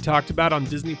movie we talked about on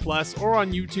Disney Plus or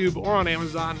on YouTube or on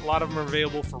Amazon. A lot of them are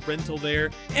available for rental there.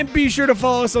 And be sure to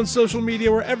follow us on social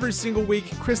media where every single week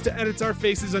Krista edits our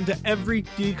faces onto every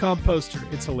DCOM poster.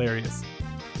 It's hilarious.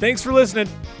 Thanks for listening.